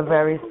silly. You are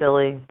very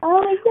silly.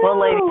 Oh, no. Well,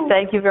 ladies,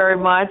 thank you very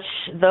much.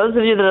 Those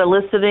of you that are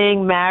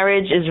listening,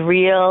 marriage is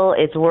real.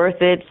 It's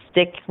worth it.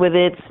 Stick with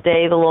it.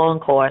 Stay the long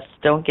course.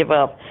 Don't give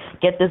up.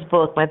 Get this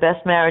book, My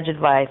Best Marriage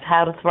Advice,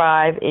 How to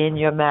Thrive in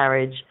Your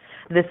Marriage.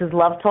 This is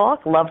Love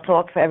Talk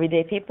for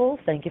everyday people.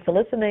 Thank you for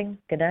listening.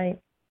 Good night.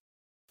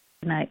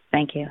 Good night.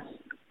 Thank you.